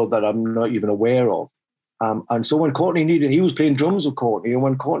in a world that I'm not even aware of. And so when Courtney he was playing drums with Courtney, and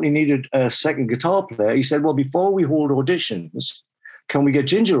when Courtney needed a second guitar player, he said, "Well, before we hold auditions, can we get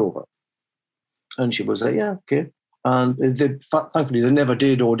Ginger over?" And she was like, "Yeah, okay." And thankfully, they never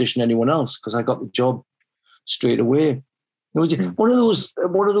did audition anyone else because I got the job straight away. It was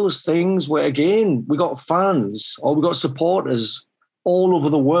one of those things where, again, we got fans or we got supporters all over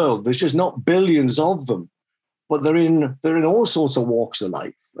the world. There's just not billions of them, but they're in all sorts of walks of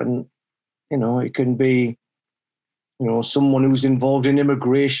life. And it can be, someone who's involved in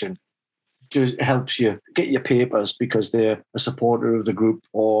immigration just helps you get your papers because they're a supporter of the group,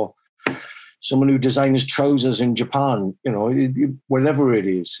 or someone who designs trousers in Japan. Whatever it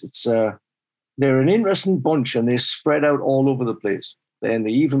is, it's. They're an interesting bunch, and they're spread out all over the place. And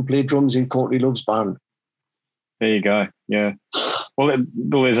they even play drums in Courtney Love's band. There you go. Yeah. Well,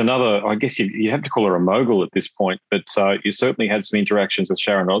 there's another, I guess you have to call her a mogul at this point, but you certainly had some interactions with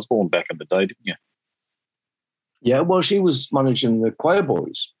Sharon Osbourne back in the day, didn't you? Yeah, well, she was managing the Choir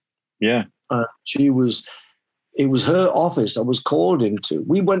Boys. Yeah. It was her office I was called into.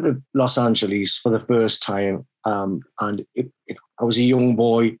 We went to Los Angeles for the first time, and I was a young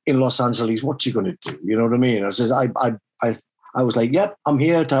boy in Los Angeles. What you going to do? You know what I mean? I was like, "Yep, I'm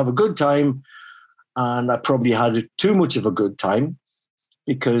here to have a good time," and I probably had too much of a good time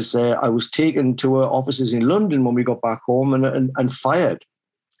because I was taken to her offices in London when we got back home and fired.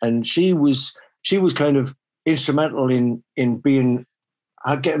 And she was kind of instrumental in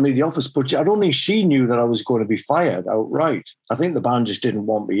getting me to the office, but I don't think she knew that I was going to be fired outright. I think the band just didn't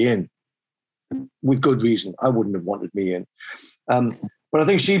want me in, with good reason. I wouldn't have wanted me in. But I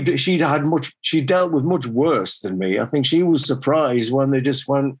think she dealt with much worse than me. I think she was surprised when they just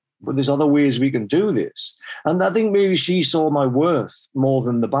went, "Well, there's other ways we can do this." And I think maybe she saw my worth more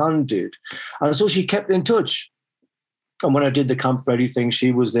than the band did. And so she kept in touch. And when I did the Camfredi thing,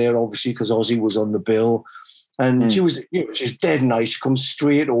 she was there, obviously, because Ozzy was on the bill. And she's dead nice. She comes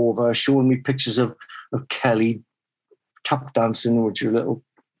straight over, showing me pictures of Kelly tap dancing with your little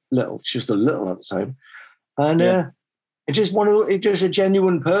little, just a little at the time. And it's just a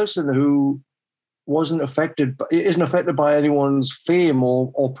genuine person who isn't affected by anyone's fame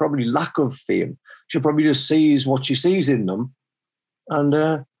or probably lack of fame. She probably just sees what she sees in them, and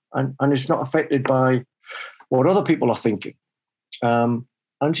it's not affected by what other people are thinking. And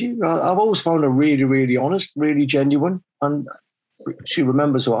I've always found her really, really honest, really genuine, and she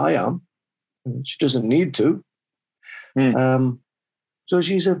remembers who I am. And she doesn't need to. So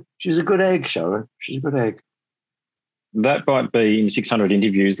she's a good egg, Sharon. She's a good egg. That might be, in 600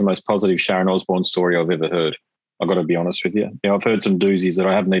 interviews, the most positive Sharon Osbourne story I've ever heard. I've got to be honest with you. I've heard some doozies that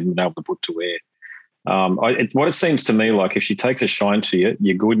I haven't even been able to put to air. What it seems to me like, if she takes a shine to you,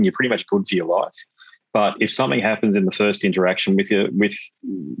 you're good and you're pretty much good for your life. But if something happens in the first interaction with you,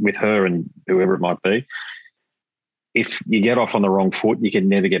 with her and whoever it might be, if you get off on the wrong foot, you can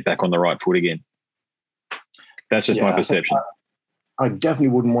never get back on the right foot again. That's just my perception. I definitely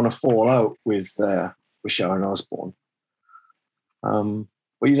wouldn't want to fall out with Sharon Osbourne.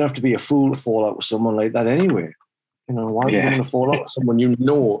 But you'd have to be a fool to fall out with someone like that anyway. Why would you want to fall out with someone you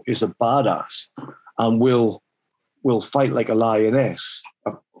know is a badass and will fight like a lioness?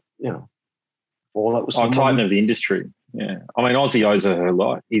 Fall out with someone. Titan of the industry. Yeah, I mean, Ozzy owes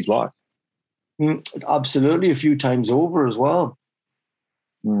her his life. Absolutely, a few times over as well.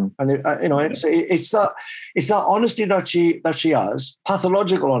 And it's that honesty that she has,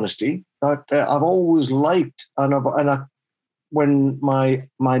 pathological honesty that I've always liked, when my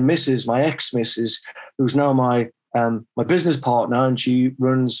ex-missus, who's now my business partner, and she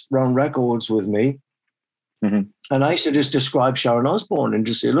runs Round Records with me, and I used to just describe Sharon Osbourne and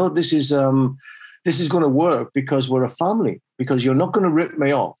just say, look, this is going to work because we're a family, because you're not going to rip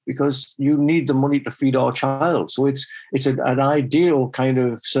me off, because you need the money to feed our child. So it's an ideal kind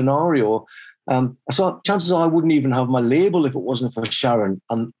of scenario. So chances are I wouldn't even have my label if it wasn't for Sharon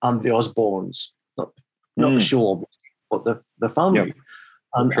and the Osbournes, not the show, but the family.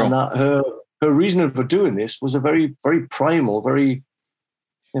 Yep. And that her reason for doing this was a very, very primal, very,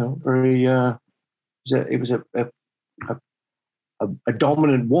 it was a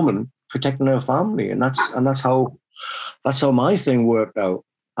dominant woman protecting her family, and that's how my thing worked out.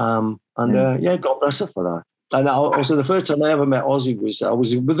 God bless her for that. And also, the first time I ever met Ozzy was I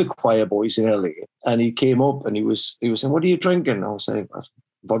was with the choir boys in LA, and he came up and he was saying, "What are you drinking?" I was saying,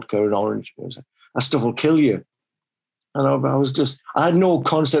 "Vodka and orange." He was like, "That stuff will kill you." And I had no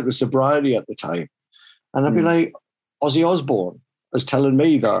concept of sobriety at the time, and I'd be like, Ozzy Osbourne is telling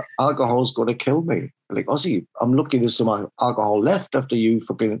me that alcohol's going to kill me. I'm like, Ozzy, I'm lucky there's some alcohol left after you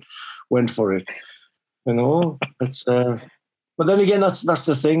fucking went for it. It's but then again, that's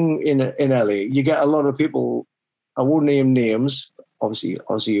the thing in LA. You get a lot of people, I won't name names, obviously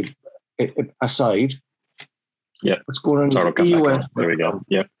Ozzy aside. Yeah. What's going on in the US? There we go.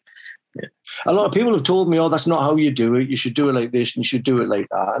 Yeah. A lot of people have told me, oh, that's not how you do it. You should do it like this and you should do it like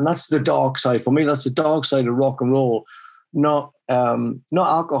that. And that's the dark side. For me, that's the dark side of rock and roll. Not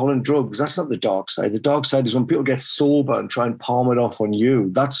alcohol and drugs. That's not the dark side. The dark side is when people get sober and try and palm it off on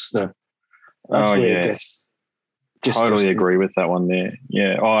you. That's where it gets totally agree with that one there.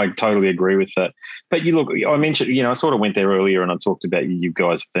 Yeah, I totally agree with that. But you look, I mentioned, I sort of went there earlier and I talked about you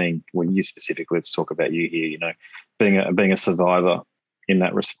guys being, well, you specifically, let's talk about you here, being a survivor in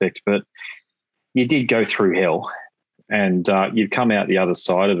that respect. But you did go through hell and you've come out the other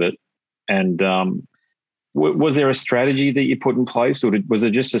side of it. And was there a strategy that you put in place, or was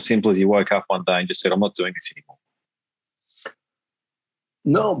it just as simple as you woke up one day and just said, I'm not doing this anymore?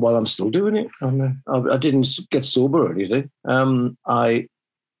 No, well, I'm still doing it. I didn't get sober or anything. I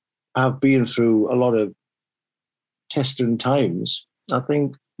have been through a lot of testing times. I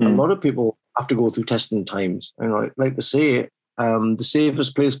think a lot of people have to go through testing times. And I like to say, the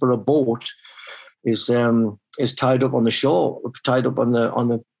safest place for a boat is tied up on the shore, tied up on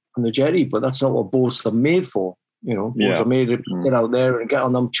the jetty. But that's not what boats are made for. Boats are made to get out there and get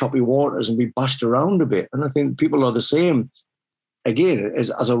on them choppy waters and be bashed around a bit. And I think people are the same. Again,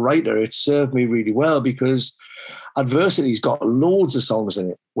 as a writer, it served me really well because adversity's got loads of songs in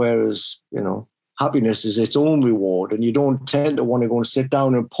it, whereas, happiness is its own reward, and you don't tend to want to go and sit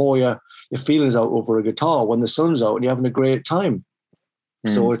down and pour your feelings out over a guitar when the sun's out and you're having a great time.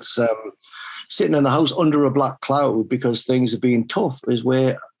 So it's sitting in the house under a black cloud because things have been tough is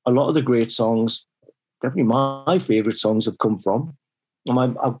where a lot of the great songs, definitely my favourite songs, have come from.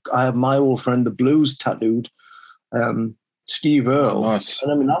 I have my old friend, the blues, tattooed, Steve Earle. Nice.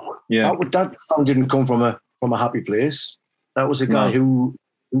 And I mean, that song didn't come from a happy place. That was a guy who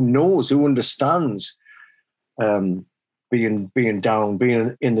knows, who understands being down,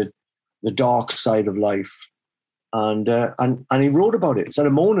 being in the dark side of life. and he wrote about it. Instead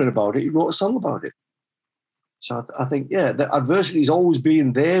of moaning about it, he wrote a song about it. So I think, yeah, the adversity's always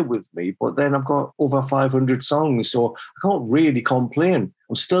been there with me, but then I've got over 500 songs, so I can't really complain.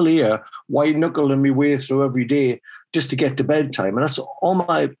 I'm still here, white-knuckling my way through every day just to get to bedtime. And that's all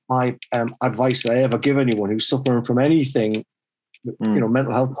my advice that I ever give anyone who's suffering from anything,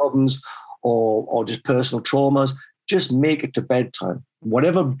 mental health problems or just personal traumas. Just make it to bedtime.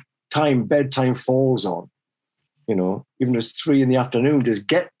 Whatever time bedtime falls on, even if it's 3 PM, just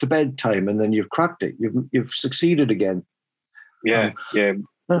get to bedtime, and then you've cracked it. You've succeeded again. Yeah.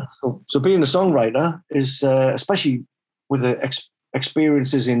 So being a songwriter is, especially with the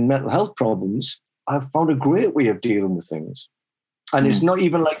experiences in mental health problems, I've found a great way of dealing with things. And it's not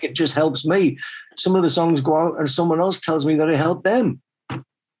even like it just helps me. Some of the songs go out and someone else tells me that it helped them.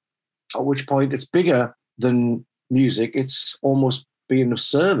 At which point it's bigger than music. It's almost being of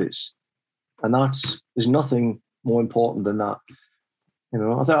service. And there's nothing more important than that.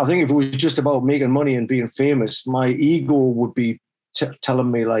 I think if it was just about making money and being famous, my ego would be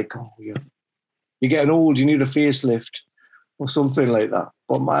telling me like, oh, you're getting old, you need a facelift or something like that.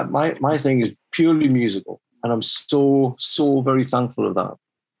 But my thing is purely musical, and I'm so, so very thankful of that.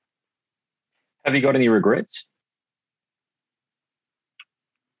 Have you got any regrets?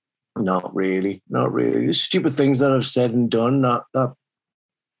 Not really. There's stupid things that I've said and done that that's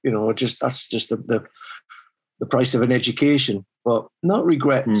just the price of an education, but not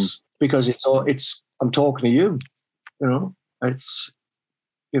regrets, because I'm talking to you, it's,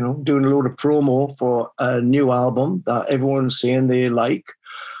 doing a load of promo for a new album that everyone's saying they like.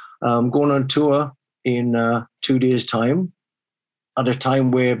 Going on tour in 2 days' time, at a time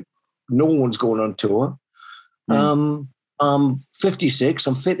where no one's going on tour. I'm 56,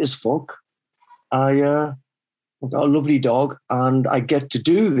 I'm fit as fuck. I've got a lovely dog, and I get to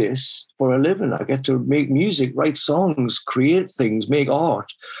do this for a living. I get to make music, write songs, create things, make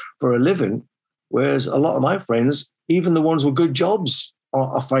art for a living, whereas a lot of my friends, even the ones with good jobs,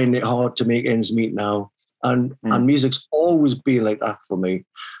 are finding it hard to make ends meet now. And music's always been like that for me.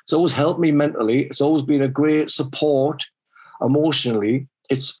 It's always helped me mentally. It's always been a great support emotionally.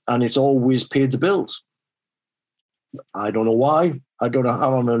 It's always paid the bills. I don't know why. I don't know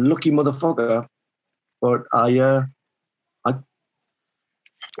how. I'm a lucky motherfucker. But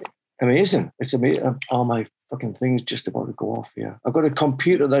amazing. It's amazing. All my fucking things just about to go off here. I've got a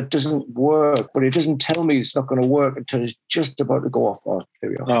computer that doesn't work, but it doesn't tell me it's not going to work until it's just about to go off. Oh, there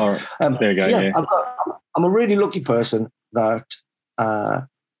we are. Oh, there you go. Yeah. I'm a really lucky person that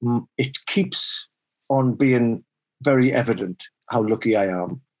it keeps on being very evident how lucky I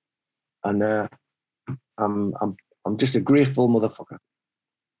am. And I'm just a grateful motherfucker.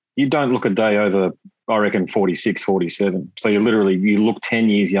 You don't look a day over, I reckon, 46, 47. So you look 10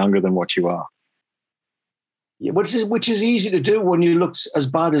 years younger than what you are. Yeah, which is easy to do when you look as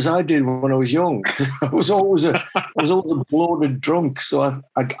bad as I did when I was young. I was always a bloated drunk. So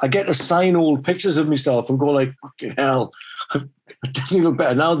I get to sign old pictures of myself and go like, fucking hell, I definitely look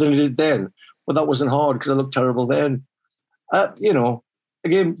better now than I did then. But that wasn't hard because I looked terrible then.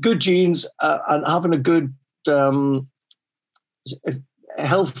 Again, good genes and having a good,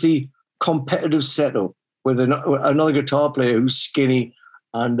 healthy competitive setup with another guitar player who's skinny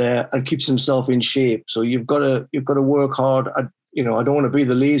and keeps himself in shape. So you've got to work hard. I don't want to be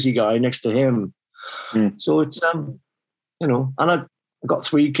the lazy guy next to him. So it's and I've got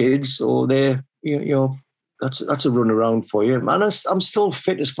 3 kids, so they're that's a run around for you. Man, I'm still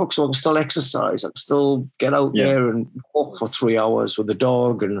fit as fuck, so I can still exercise. I can still get out there and walk for 3 hours with the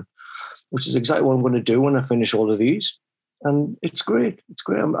dog, and which is exactly what I'm going to do when I finish all of these. And it's great. It's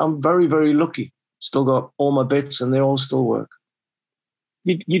great. I'm very, very lucky. Still got all my bits and they all still work.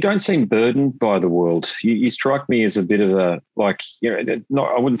 You don't seem burdened by the world. You strike me as a bit of a,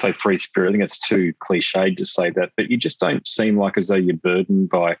 I wouldn't say free spirit. I think it's too cliched to say that, but you just don't seem like as though you're burdened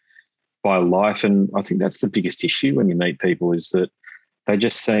by life. And I think that's the biggest issue when you meet people, is that they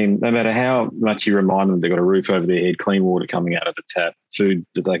just seem, no matter how much you remind them they've got a roof over their head, clean water coming out of the tap, food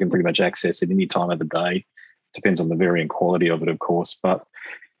that they can pretty much access at any time of the day. Depends on the varying quality of it, of course. But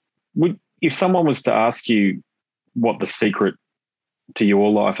if someone was to ask you what the secret to your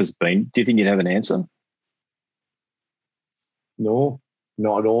life has been, do you think you'd have an answer? No,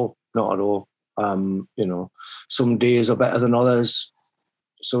 not at all. Not at all. Some days are better than others.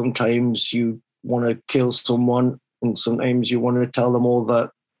 Sometimes you want to kill someone, and sometimes you want to tell them all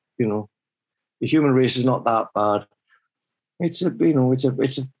that, the human race is not that bad. It's a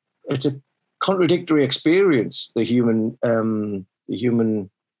contradictory experience, the human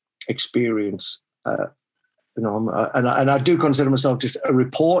experience. And I do consider myself just a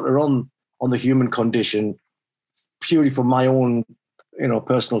reporter on the human condition purely from my own,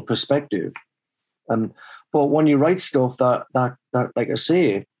 personal perspective. But when you write stuff that like I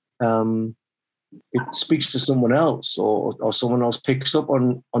say, it speaks to someone else, or someone else picks up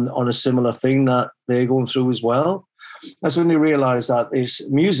on a similar thing that they're going through as well. That's when you realize that this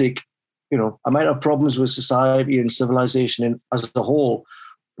music, I might have problems with society and civilization as a whole,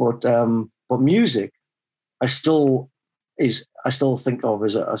 but music, I still think of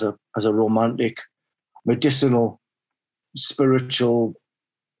as a romantic, medicinal, spiritual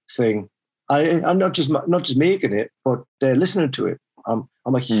thing. I'm not just making it, but listening to it.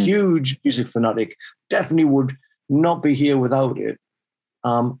 I'm a huge music fanatic. Definitely would not be here without it.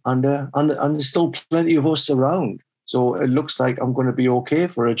 And there's still plenty of us around. So it looks like I'm going to be okay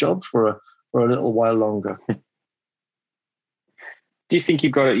for a job for a little while longer. Do you think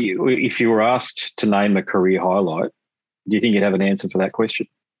you've got it? If you were asked to name a career highlight, do you think you'd have an answer for that question?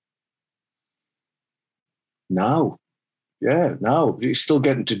 No. Yeah, no. You're still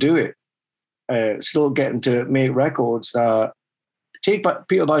getting to do it. Still getting to make records that take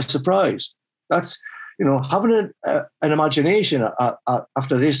people by surprise. That's, having an imagination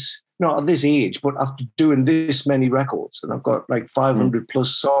after this, not at this age, but after doing this many records, and I've got like 500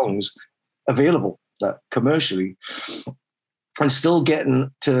 plus songs available that commercially, and still getting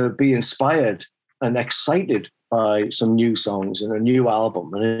to be inspired and excited by some new songs and a new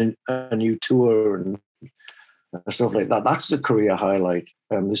album and a new tour and stuff like that. That's the career highlight.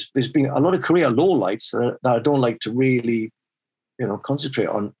 There's been a lot of career lowlights that I don't like to really, concentrate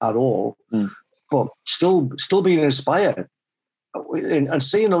on at all. But still being inspired and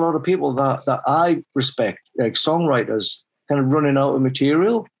seeing a lot of people that I respect, like songwriters, kind of running out of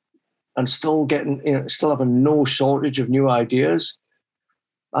material and still getting, still having no shortage of new ideas.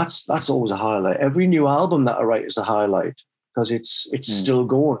 That's always a highlight. Every new album that I write is a highlight because it's still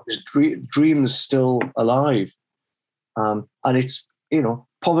going. His dream's still alive. And it's,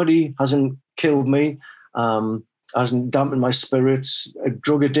 poverty hasn't killed me, hasn't dampened my spirits.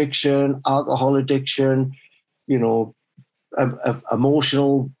 Drug addiction, alcohol addiction,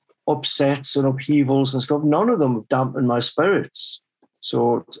 emotional upsets and upheavals and stuff. None of them have dampened my spirits.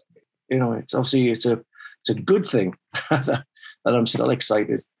 So, it's obviously it's a good thing that I'm still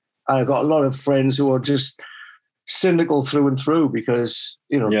excited. I've got a lot of friends who are just cynical through and through because,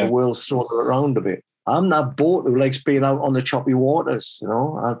 the world's thrown around a bit. I'm that boat who likes being out on the choppy waters,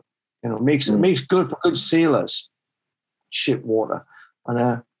 it makes good for good sailors, ship water.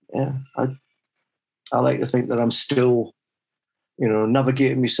 And I like to think that I'm still,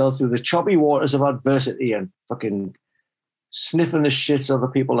 navigating myself through the choppy waters of adversity and fucking sniffing the shits other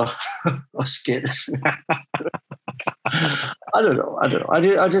people are scared to sniff. I don't know.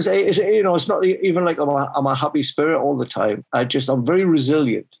 I just, it's not even like I'm a happy spirit all the time. I'm very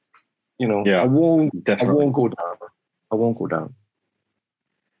resilient. I won't go down. I won't go down.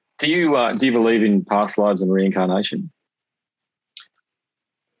 Do you believe in past lives and reincarnation?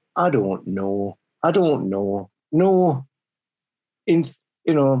 I don't know. No, in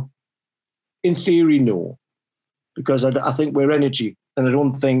theory, no, because I think we're energy, and I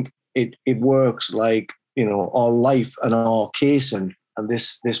don't think it works like our life and our case and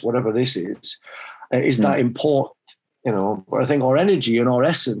this whatever this is that important. But I think our energy and our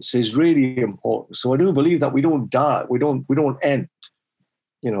essence is really important. So I do believe that we don't die. We don't end.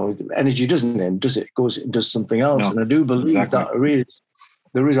 Energy doesn't end, does it? It goes and does something else. No, and I do believe that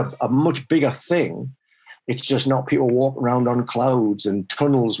there is a much bigger thing. It's just not people walking around on clouds and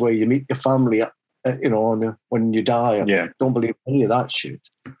tunnels where you meet your family, when you die. I don't believe any of that shit.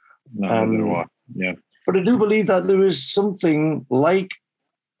 No, yeah. But I do believe that there is something like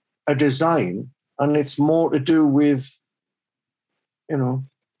a design, and it's more to do with,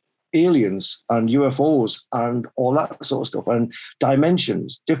 aliens and UFOs and all that sort of stuff, and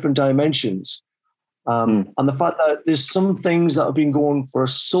different dimensions. And the fact that there's some things that have been going for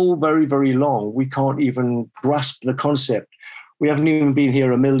so very, very long, we can't even grasp the concept. We haven't even been here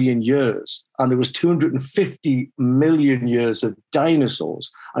 1 million years, and there was 250 million years of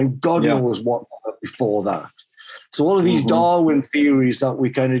dinosaurs, and God knows what before that. So all of these Darwin theories that we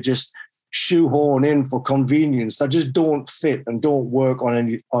kind of just shoehorn in for convenience that just don't fit and don't work on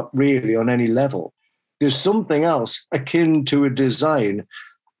any level. There's something else akin to a design.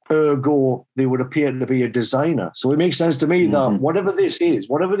 Ergo, they would appear to be a designer. So it makes sense to me that whatever this is,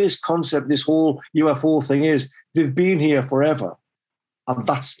 whatever this concept, this whole UFO thing is, they've been here forever, and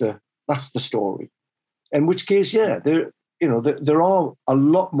that's the story. In which case, there are a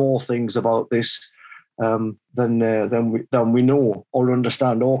lot more things about this than we know or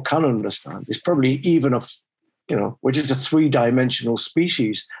understand or can understand. It's probably even we're just a 3-dimensional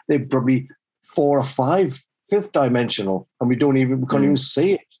species. They're probably 4 or 5 fifth dimensional, and we can't even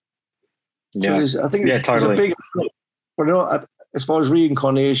see it. Yeah. So I think it's totally. a big thing. But as far as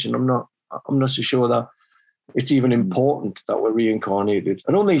reincarnation, I'm not so sure that it's even important that we're reincarnated.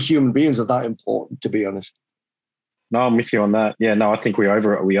 I don't think human beings are that important, to be honest. No, I'm with you on that. Yeah, no, I think we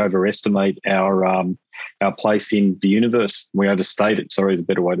overestimate our place in the universe. We overstate it. Sorry, is a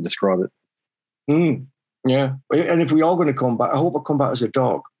better way to describe it. Yeah, and if we are going to come back, I hope I come back as a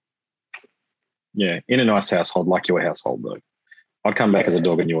dog. Yeah, in a nice household, like your household, though. I'd come back as a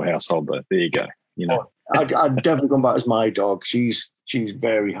dog in your household, though. There you go. You know, I'd definitely come back as my dog. She's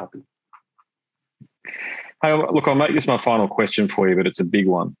very happy. Hey, look, I'll make this my final question for you, but it's a big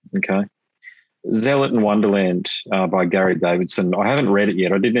one. Okay. Zealot in Wonderland by Gary Davidson. I haven't read it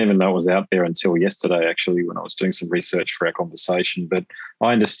yet. I didn't even know it was out there until yesterday, actually, when I was doing some research for our conversation. But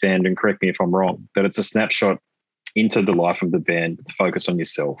I understand, and correct me if I'm wrong, that it's a snapshot into the life of the band with the focus on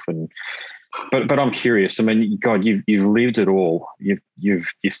yourself. But I'm curious. I mean, God, you've lived it all. You're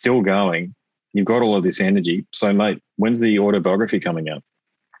still going. You've got all of this energy. So, mate, when's the autobiography coming out?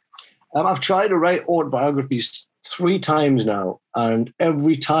 I've tried to write autobiographies 3 times now, and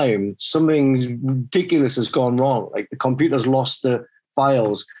every time something ridiculous has gone wrong. Like the computer's lost the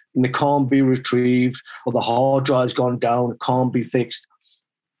files and they can't be retrieved, or the hard drive's gone down, can't be fixed.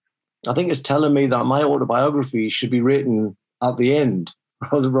 I think it's telling me that my autobiography should be written at the end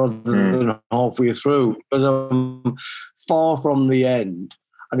rather than halfway through, because I'm far from the end.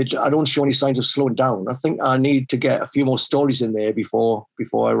 And I don't show any signs of slowing down. I think I need to get a few more stories in there before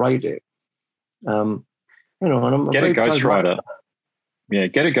I write it. And get a ghostwriter. Yeah,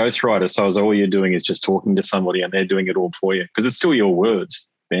 get a ghostwriter. So all you're doing is just talking to somebody and they're doing it all for you, because it's still your words,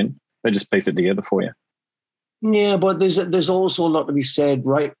 Ben. They just piece it together for you. Yeah, but there's also a lot to be said,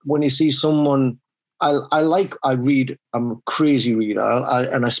 right? When you see someone, I read. I'm a crazy reader,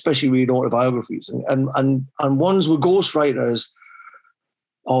 and I especially read autobiographies, and ones with ghostwriters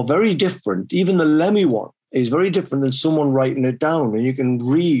are very different. Even the Lemmy one is very different than someone writing it down, and you can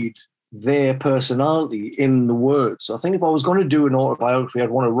read their personality in the words. So I think if I was going to do an autobiography,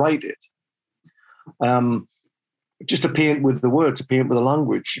 I'd want to write it, just to paint with the words, to paint with the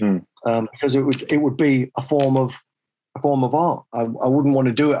language, because it would be a form of art. I wouldn't want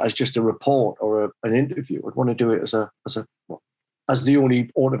to do it as just a report or an interview. I'd want to do it as the only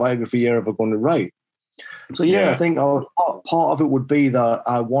autobiography you're ever going to write. So I think part of it would be that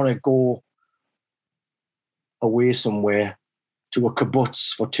I want to go away somewhere to a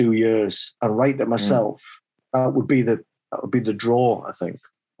kibbutz for 2 years and write it myself. That would be the draw, I think,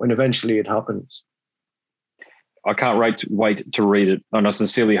 when eventually it happens. I can't wait to read it, and I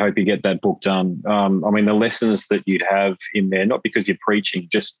sincerely hope you get that book done. I mean, the lessons that you'd have in there, not because you're preaching,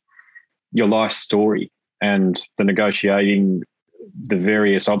 just your life story and the negotiating, the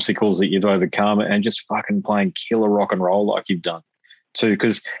various obstacles that you've overcome, and just fucking playing killer rock and roll like you've done too.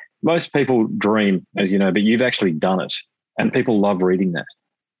 Because most people dream, as you know, but you've actually done it, and people love reading that.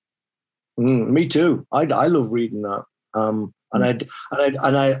 Me too. I love reading that, and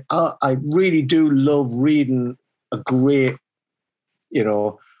I really do love reading a great,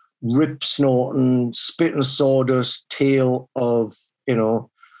 rip snorting, spitting sawdust tale of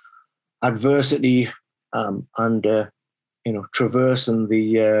adversity, and traversing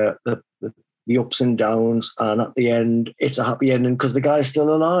the ups and downs, and at the end it's a happy ending because the guy's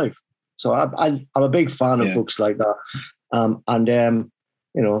still alive. So I'm a big fan of books like that,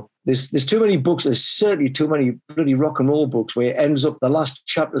 there's too many books. There's certainly too many bloody rock and roll books where it ends up the last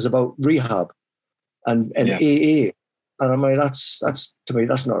chapter's about rehab and AA, and I mean that's to me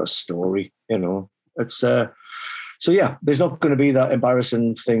that's not a story. It's there's not going to be that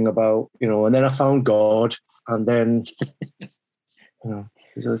embarrassing thing about and then I found God. And then,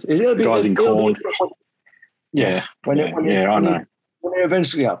 guys in corn. I know. When it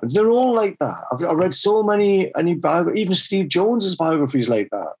eventually happens, they're all like that. I've read so many even Steve Jones's biographies like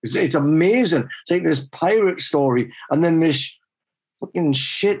that. It's amazing. Take this pirate story and then this fucking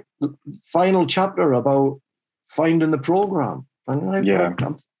shit final chapter about finding the program. And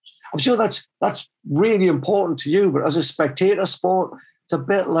I'm sure that's really important to you, but as a spectator sport, it's a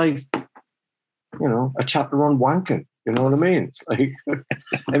bit like a chapter on wanking. You know what I mean? It's like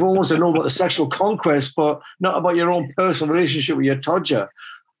everyone wants to know about the sexual conquest, but not about your own personal relationship with your todger.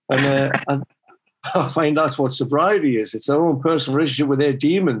 And I find that's what sobriety is. It's their own personal relationship with their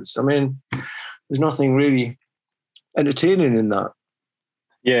demons. I mean, there's nothing really entertaining in that.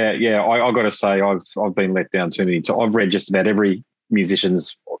 Yeah. I got to say, I've been let down too many times. I've read just about every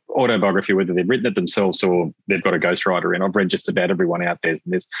musician's autobiography, whether they've written it themselves or they've got a ghostwriter in. I've read just about everyone out there.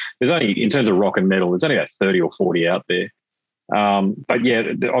 And there's only, in terms of rock and metal, there's only about 30 or 40 out there. But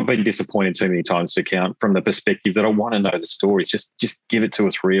yeah, I've been disappointed too many times to count from the perspective that I want to know the stories. Just give it to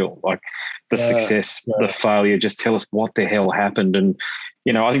us real, like the success, the failure. Just tell us what the hell happened. And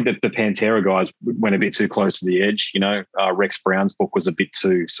I think that the Pantera guys went a bit too close to the edge. Rex Brown's book was a bit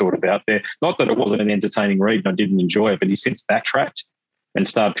too sort of out there. Not that it wasn't an entertaining read, and I didn't enjoy it, but he's since backtracked and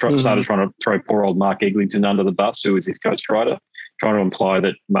started trying to throw poor old Mark Eglinton under the bus, who was his ghostwriter, trying to imply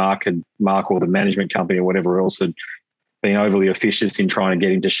that Mark or the management company or whatever else had been overly officious in trying to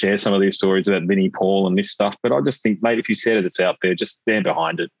get him to share some of these stories about Vinnie Paul and this stuff. But I just think, mate, if you said it's out there, just stand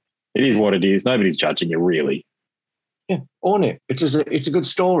behind it. It is what it is. Nobody's judging you, really. Yeah, own it. It's a good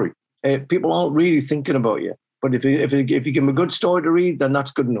story. People aren't really thinking about you. But if you give them a good story to read, then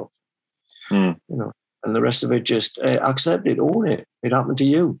that's good enough. And the rest of it, just accept it, own it. It happened to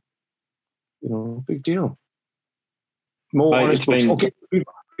you. Big deal. More honest books. Okay,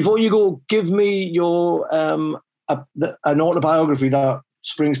 before you go, give me your an autobiography that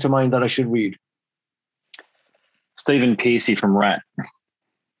springs to mind that I should read. Stephen Pearcy from Rat.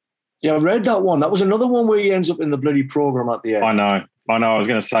 Yeah, I read that one. That was another one where he ends up in the bloody program at the end. I know. I was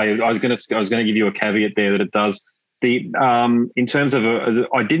going to give you a caveat there that it does. In terms of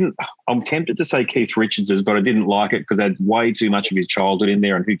I'm tempted to say Keith Richards's, but I didn't like it because it had way too much of his childhood in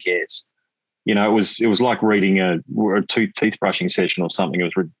there, and who cares? It was like reading a teeth brushing session or something. It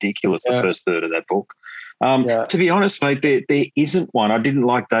was ridiculous, the first third of that book. To be honest, mate, there isn't one. I didn't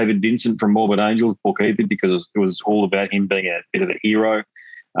like David Vincent from Morbid Angel's book either because it was all about him being a bit of a hero.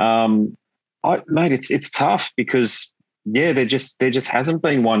 Mate, it's tough because there just hasn't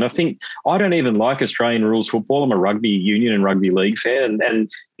been one. I think I don't even like Australian rules football. I'm a rugby union and rugby league fan, and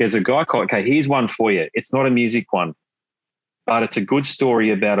there's a guy called. Okay, here's one for you. It's not a music one, but it's a good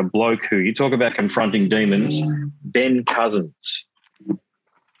story about a bloke who you talk about confronting demons. Ben Cousins.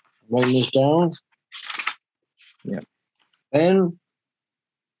 Writing this down. Yeah, Ben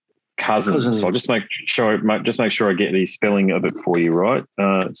Cousins. So I'll just make sure I get the spelling of it for you right.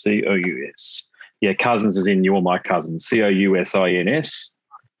 Cous. Yeah, Cousins is in You're My Cousin. Cousins.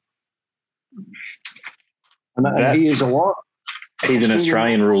 And he is a what? He's an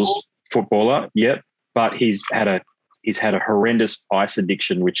Australian rules footballer. Yep, but he's had a horrendous ice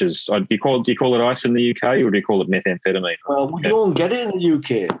addiction, which is do you call it ice in the UK or do you call it methamphetamine? Well, we don't get it in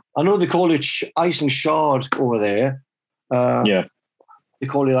the UK. I know they call it ice and shard over there. They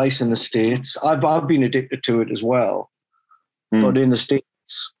call it ice in the States. I've been addicted to it as well, but in the States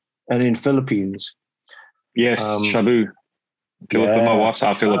and in Philippines. Yes, shabu. My wife's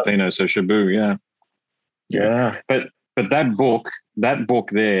half Filipino, so shabu. Yeah. But that book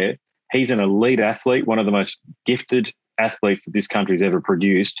there, he's an elite athlete, one of the most gifted athletes that this country's ever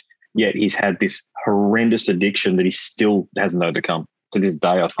produced. Yet he's had this horrendous addiction that he still hasn't overcome to this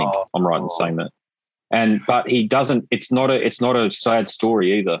day. I think I'm right in saying that. But he doesn't. It's not a sad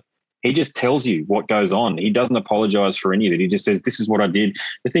story either. He just tells you what goes on. He doesn't apologize for any of it. He just says, this is what I did.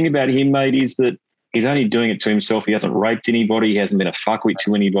 The thing about him, mate, is that he's only doing it to himself. He hasn't raped anybody. He hasn't been a fuckwit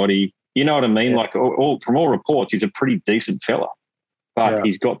to anybody. You know what I mean? Yeah. Like from all reports, he's a pretty decent fella. But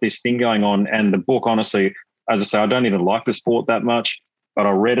he's got this thing going on. And the book, honestly, as I say, I don't even like the sport that much, but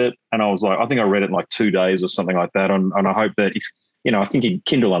I read it and I was like, I think I read it in like 2 days or something like that. And I hope that if, I think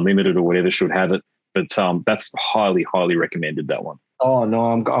Kindle Unlimited or whatever should have it. But that's highly, highly recommended, that one. Oh no,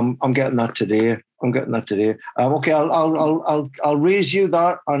 I'm getting that today. Okay, I'll raise you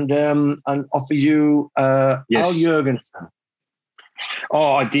that and offer you Al Jurgensen.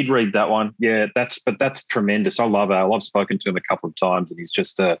 Oh, I did read that one. Yeah, that's tremendous. I love Al. I've spoken to him a couple of times, and he's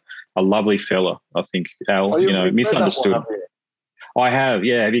just a lovely fella. I think Al, misunderstood. I have.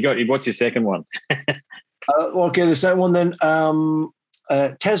 Yeah. Have you got? What's your second one? Okay, the second one then.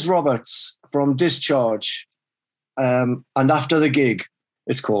 Tez Roberts from Discharge. And After the Gig,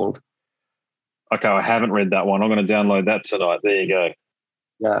 it's called. Okay, I haven't read that one. I'm going to download that tonight. There you go.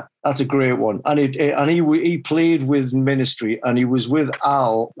 Yeah, that's a great one. And he played with Ministry, and he was with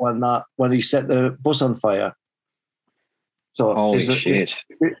Al when he set the bus on fire. So holy shit,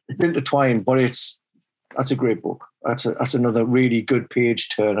 it's intertwined, but that's a great book. That's another really good page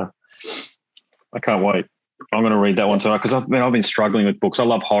turner. I can't wait. I'm going to read that one tonight because I've been struggling with books. I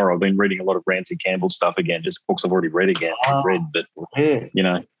love horror. I've been reading a lot of Ramsey Campbell stuff again, just books I've already read again.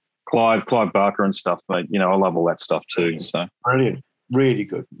 Clive Barker and stuff. But I love all that stuff too. So brilliant, really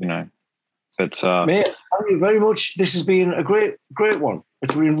good. But mate, thank you very much. This has been a great one.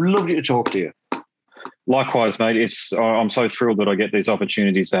 It's been lovely to talk to you. Likewise, mate. I'm so thrilled that I get these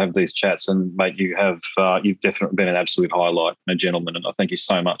opportunities to have these chats, and mate, you've definitely been an absolute highlight and a gentleman, and I thank you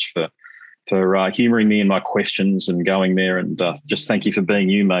so much for humouring me in my questions and going there, and just thank you for being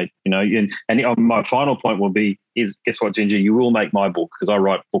you, mate. And my final point will be is, guess what, Ginger? You will make my book because I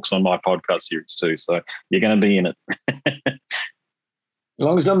write books on my podcast series too. So you're going to be in it. As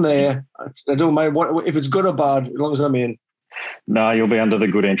long as I'm there, I don't mind if it's good or bad, as long as I'm in. No, you'll be under the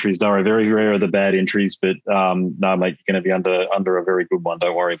good entries. Don't worry. Very rare are the bad entries, but no, mate, you're going to be under a very good one.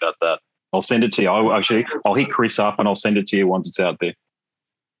 Don't worry about that. I'll send it to you. I'll hit Chris up and I'll send it to you once it's out there.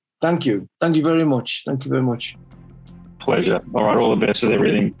 Thank you. Thank you very much. Thank you very much. Pleasure. All right. All the best with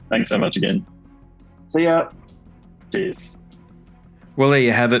everything. Thanks so much again. See ya. Cheers. Well, there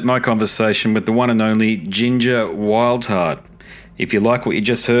you have it, my conversation with the one and only Ginger Wildheart. If you like what you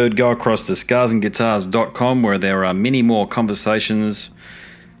just heard, go across to scarsandguitars.com where there are many more conversations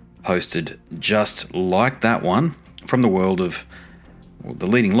posted just like that one from the world of, well, the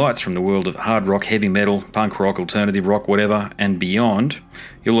leading lights from the world of hard rock, heavy metal, punk rock, alternative rock, whatever, and beyond.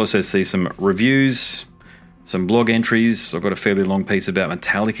 You'll also see some reviews, some blog entries. I've got a fairly long piece about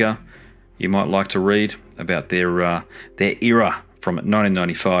Metallica you might like to read about their era from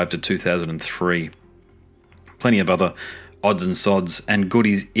 1995 to 2003. Plenty of other odds and sods and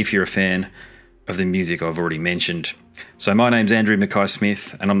goodies if you're a fan of the music I've already mentioned. So my name's Andrew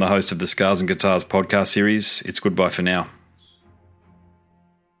Mackay-Smith and I'm the host of the Scars and Guitars podcast series. It's goodbye for now.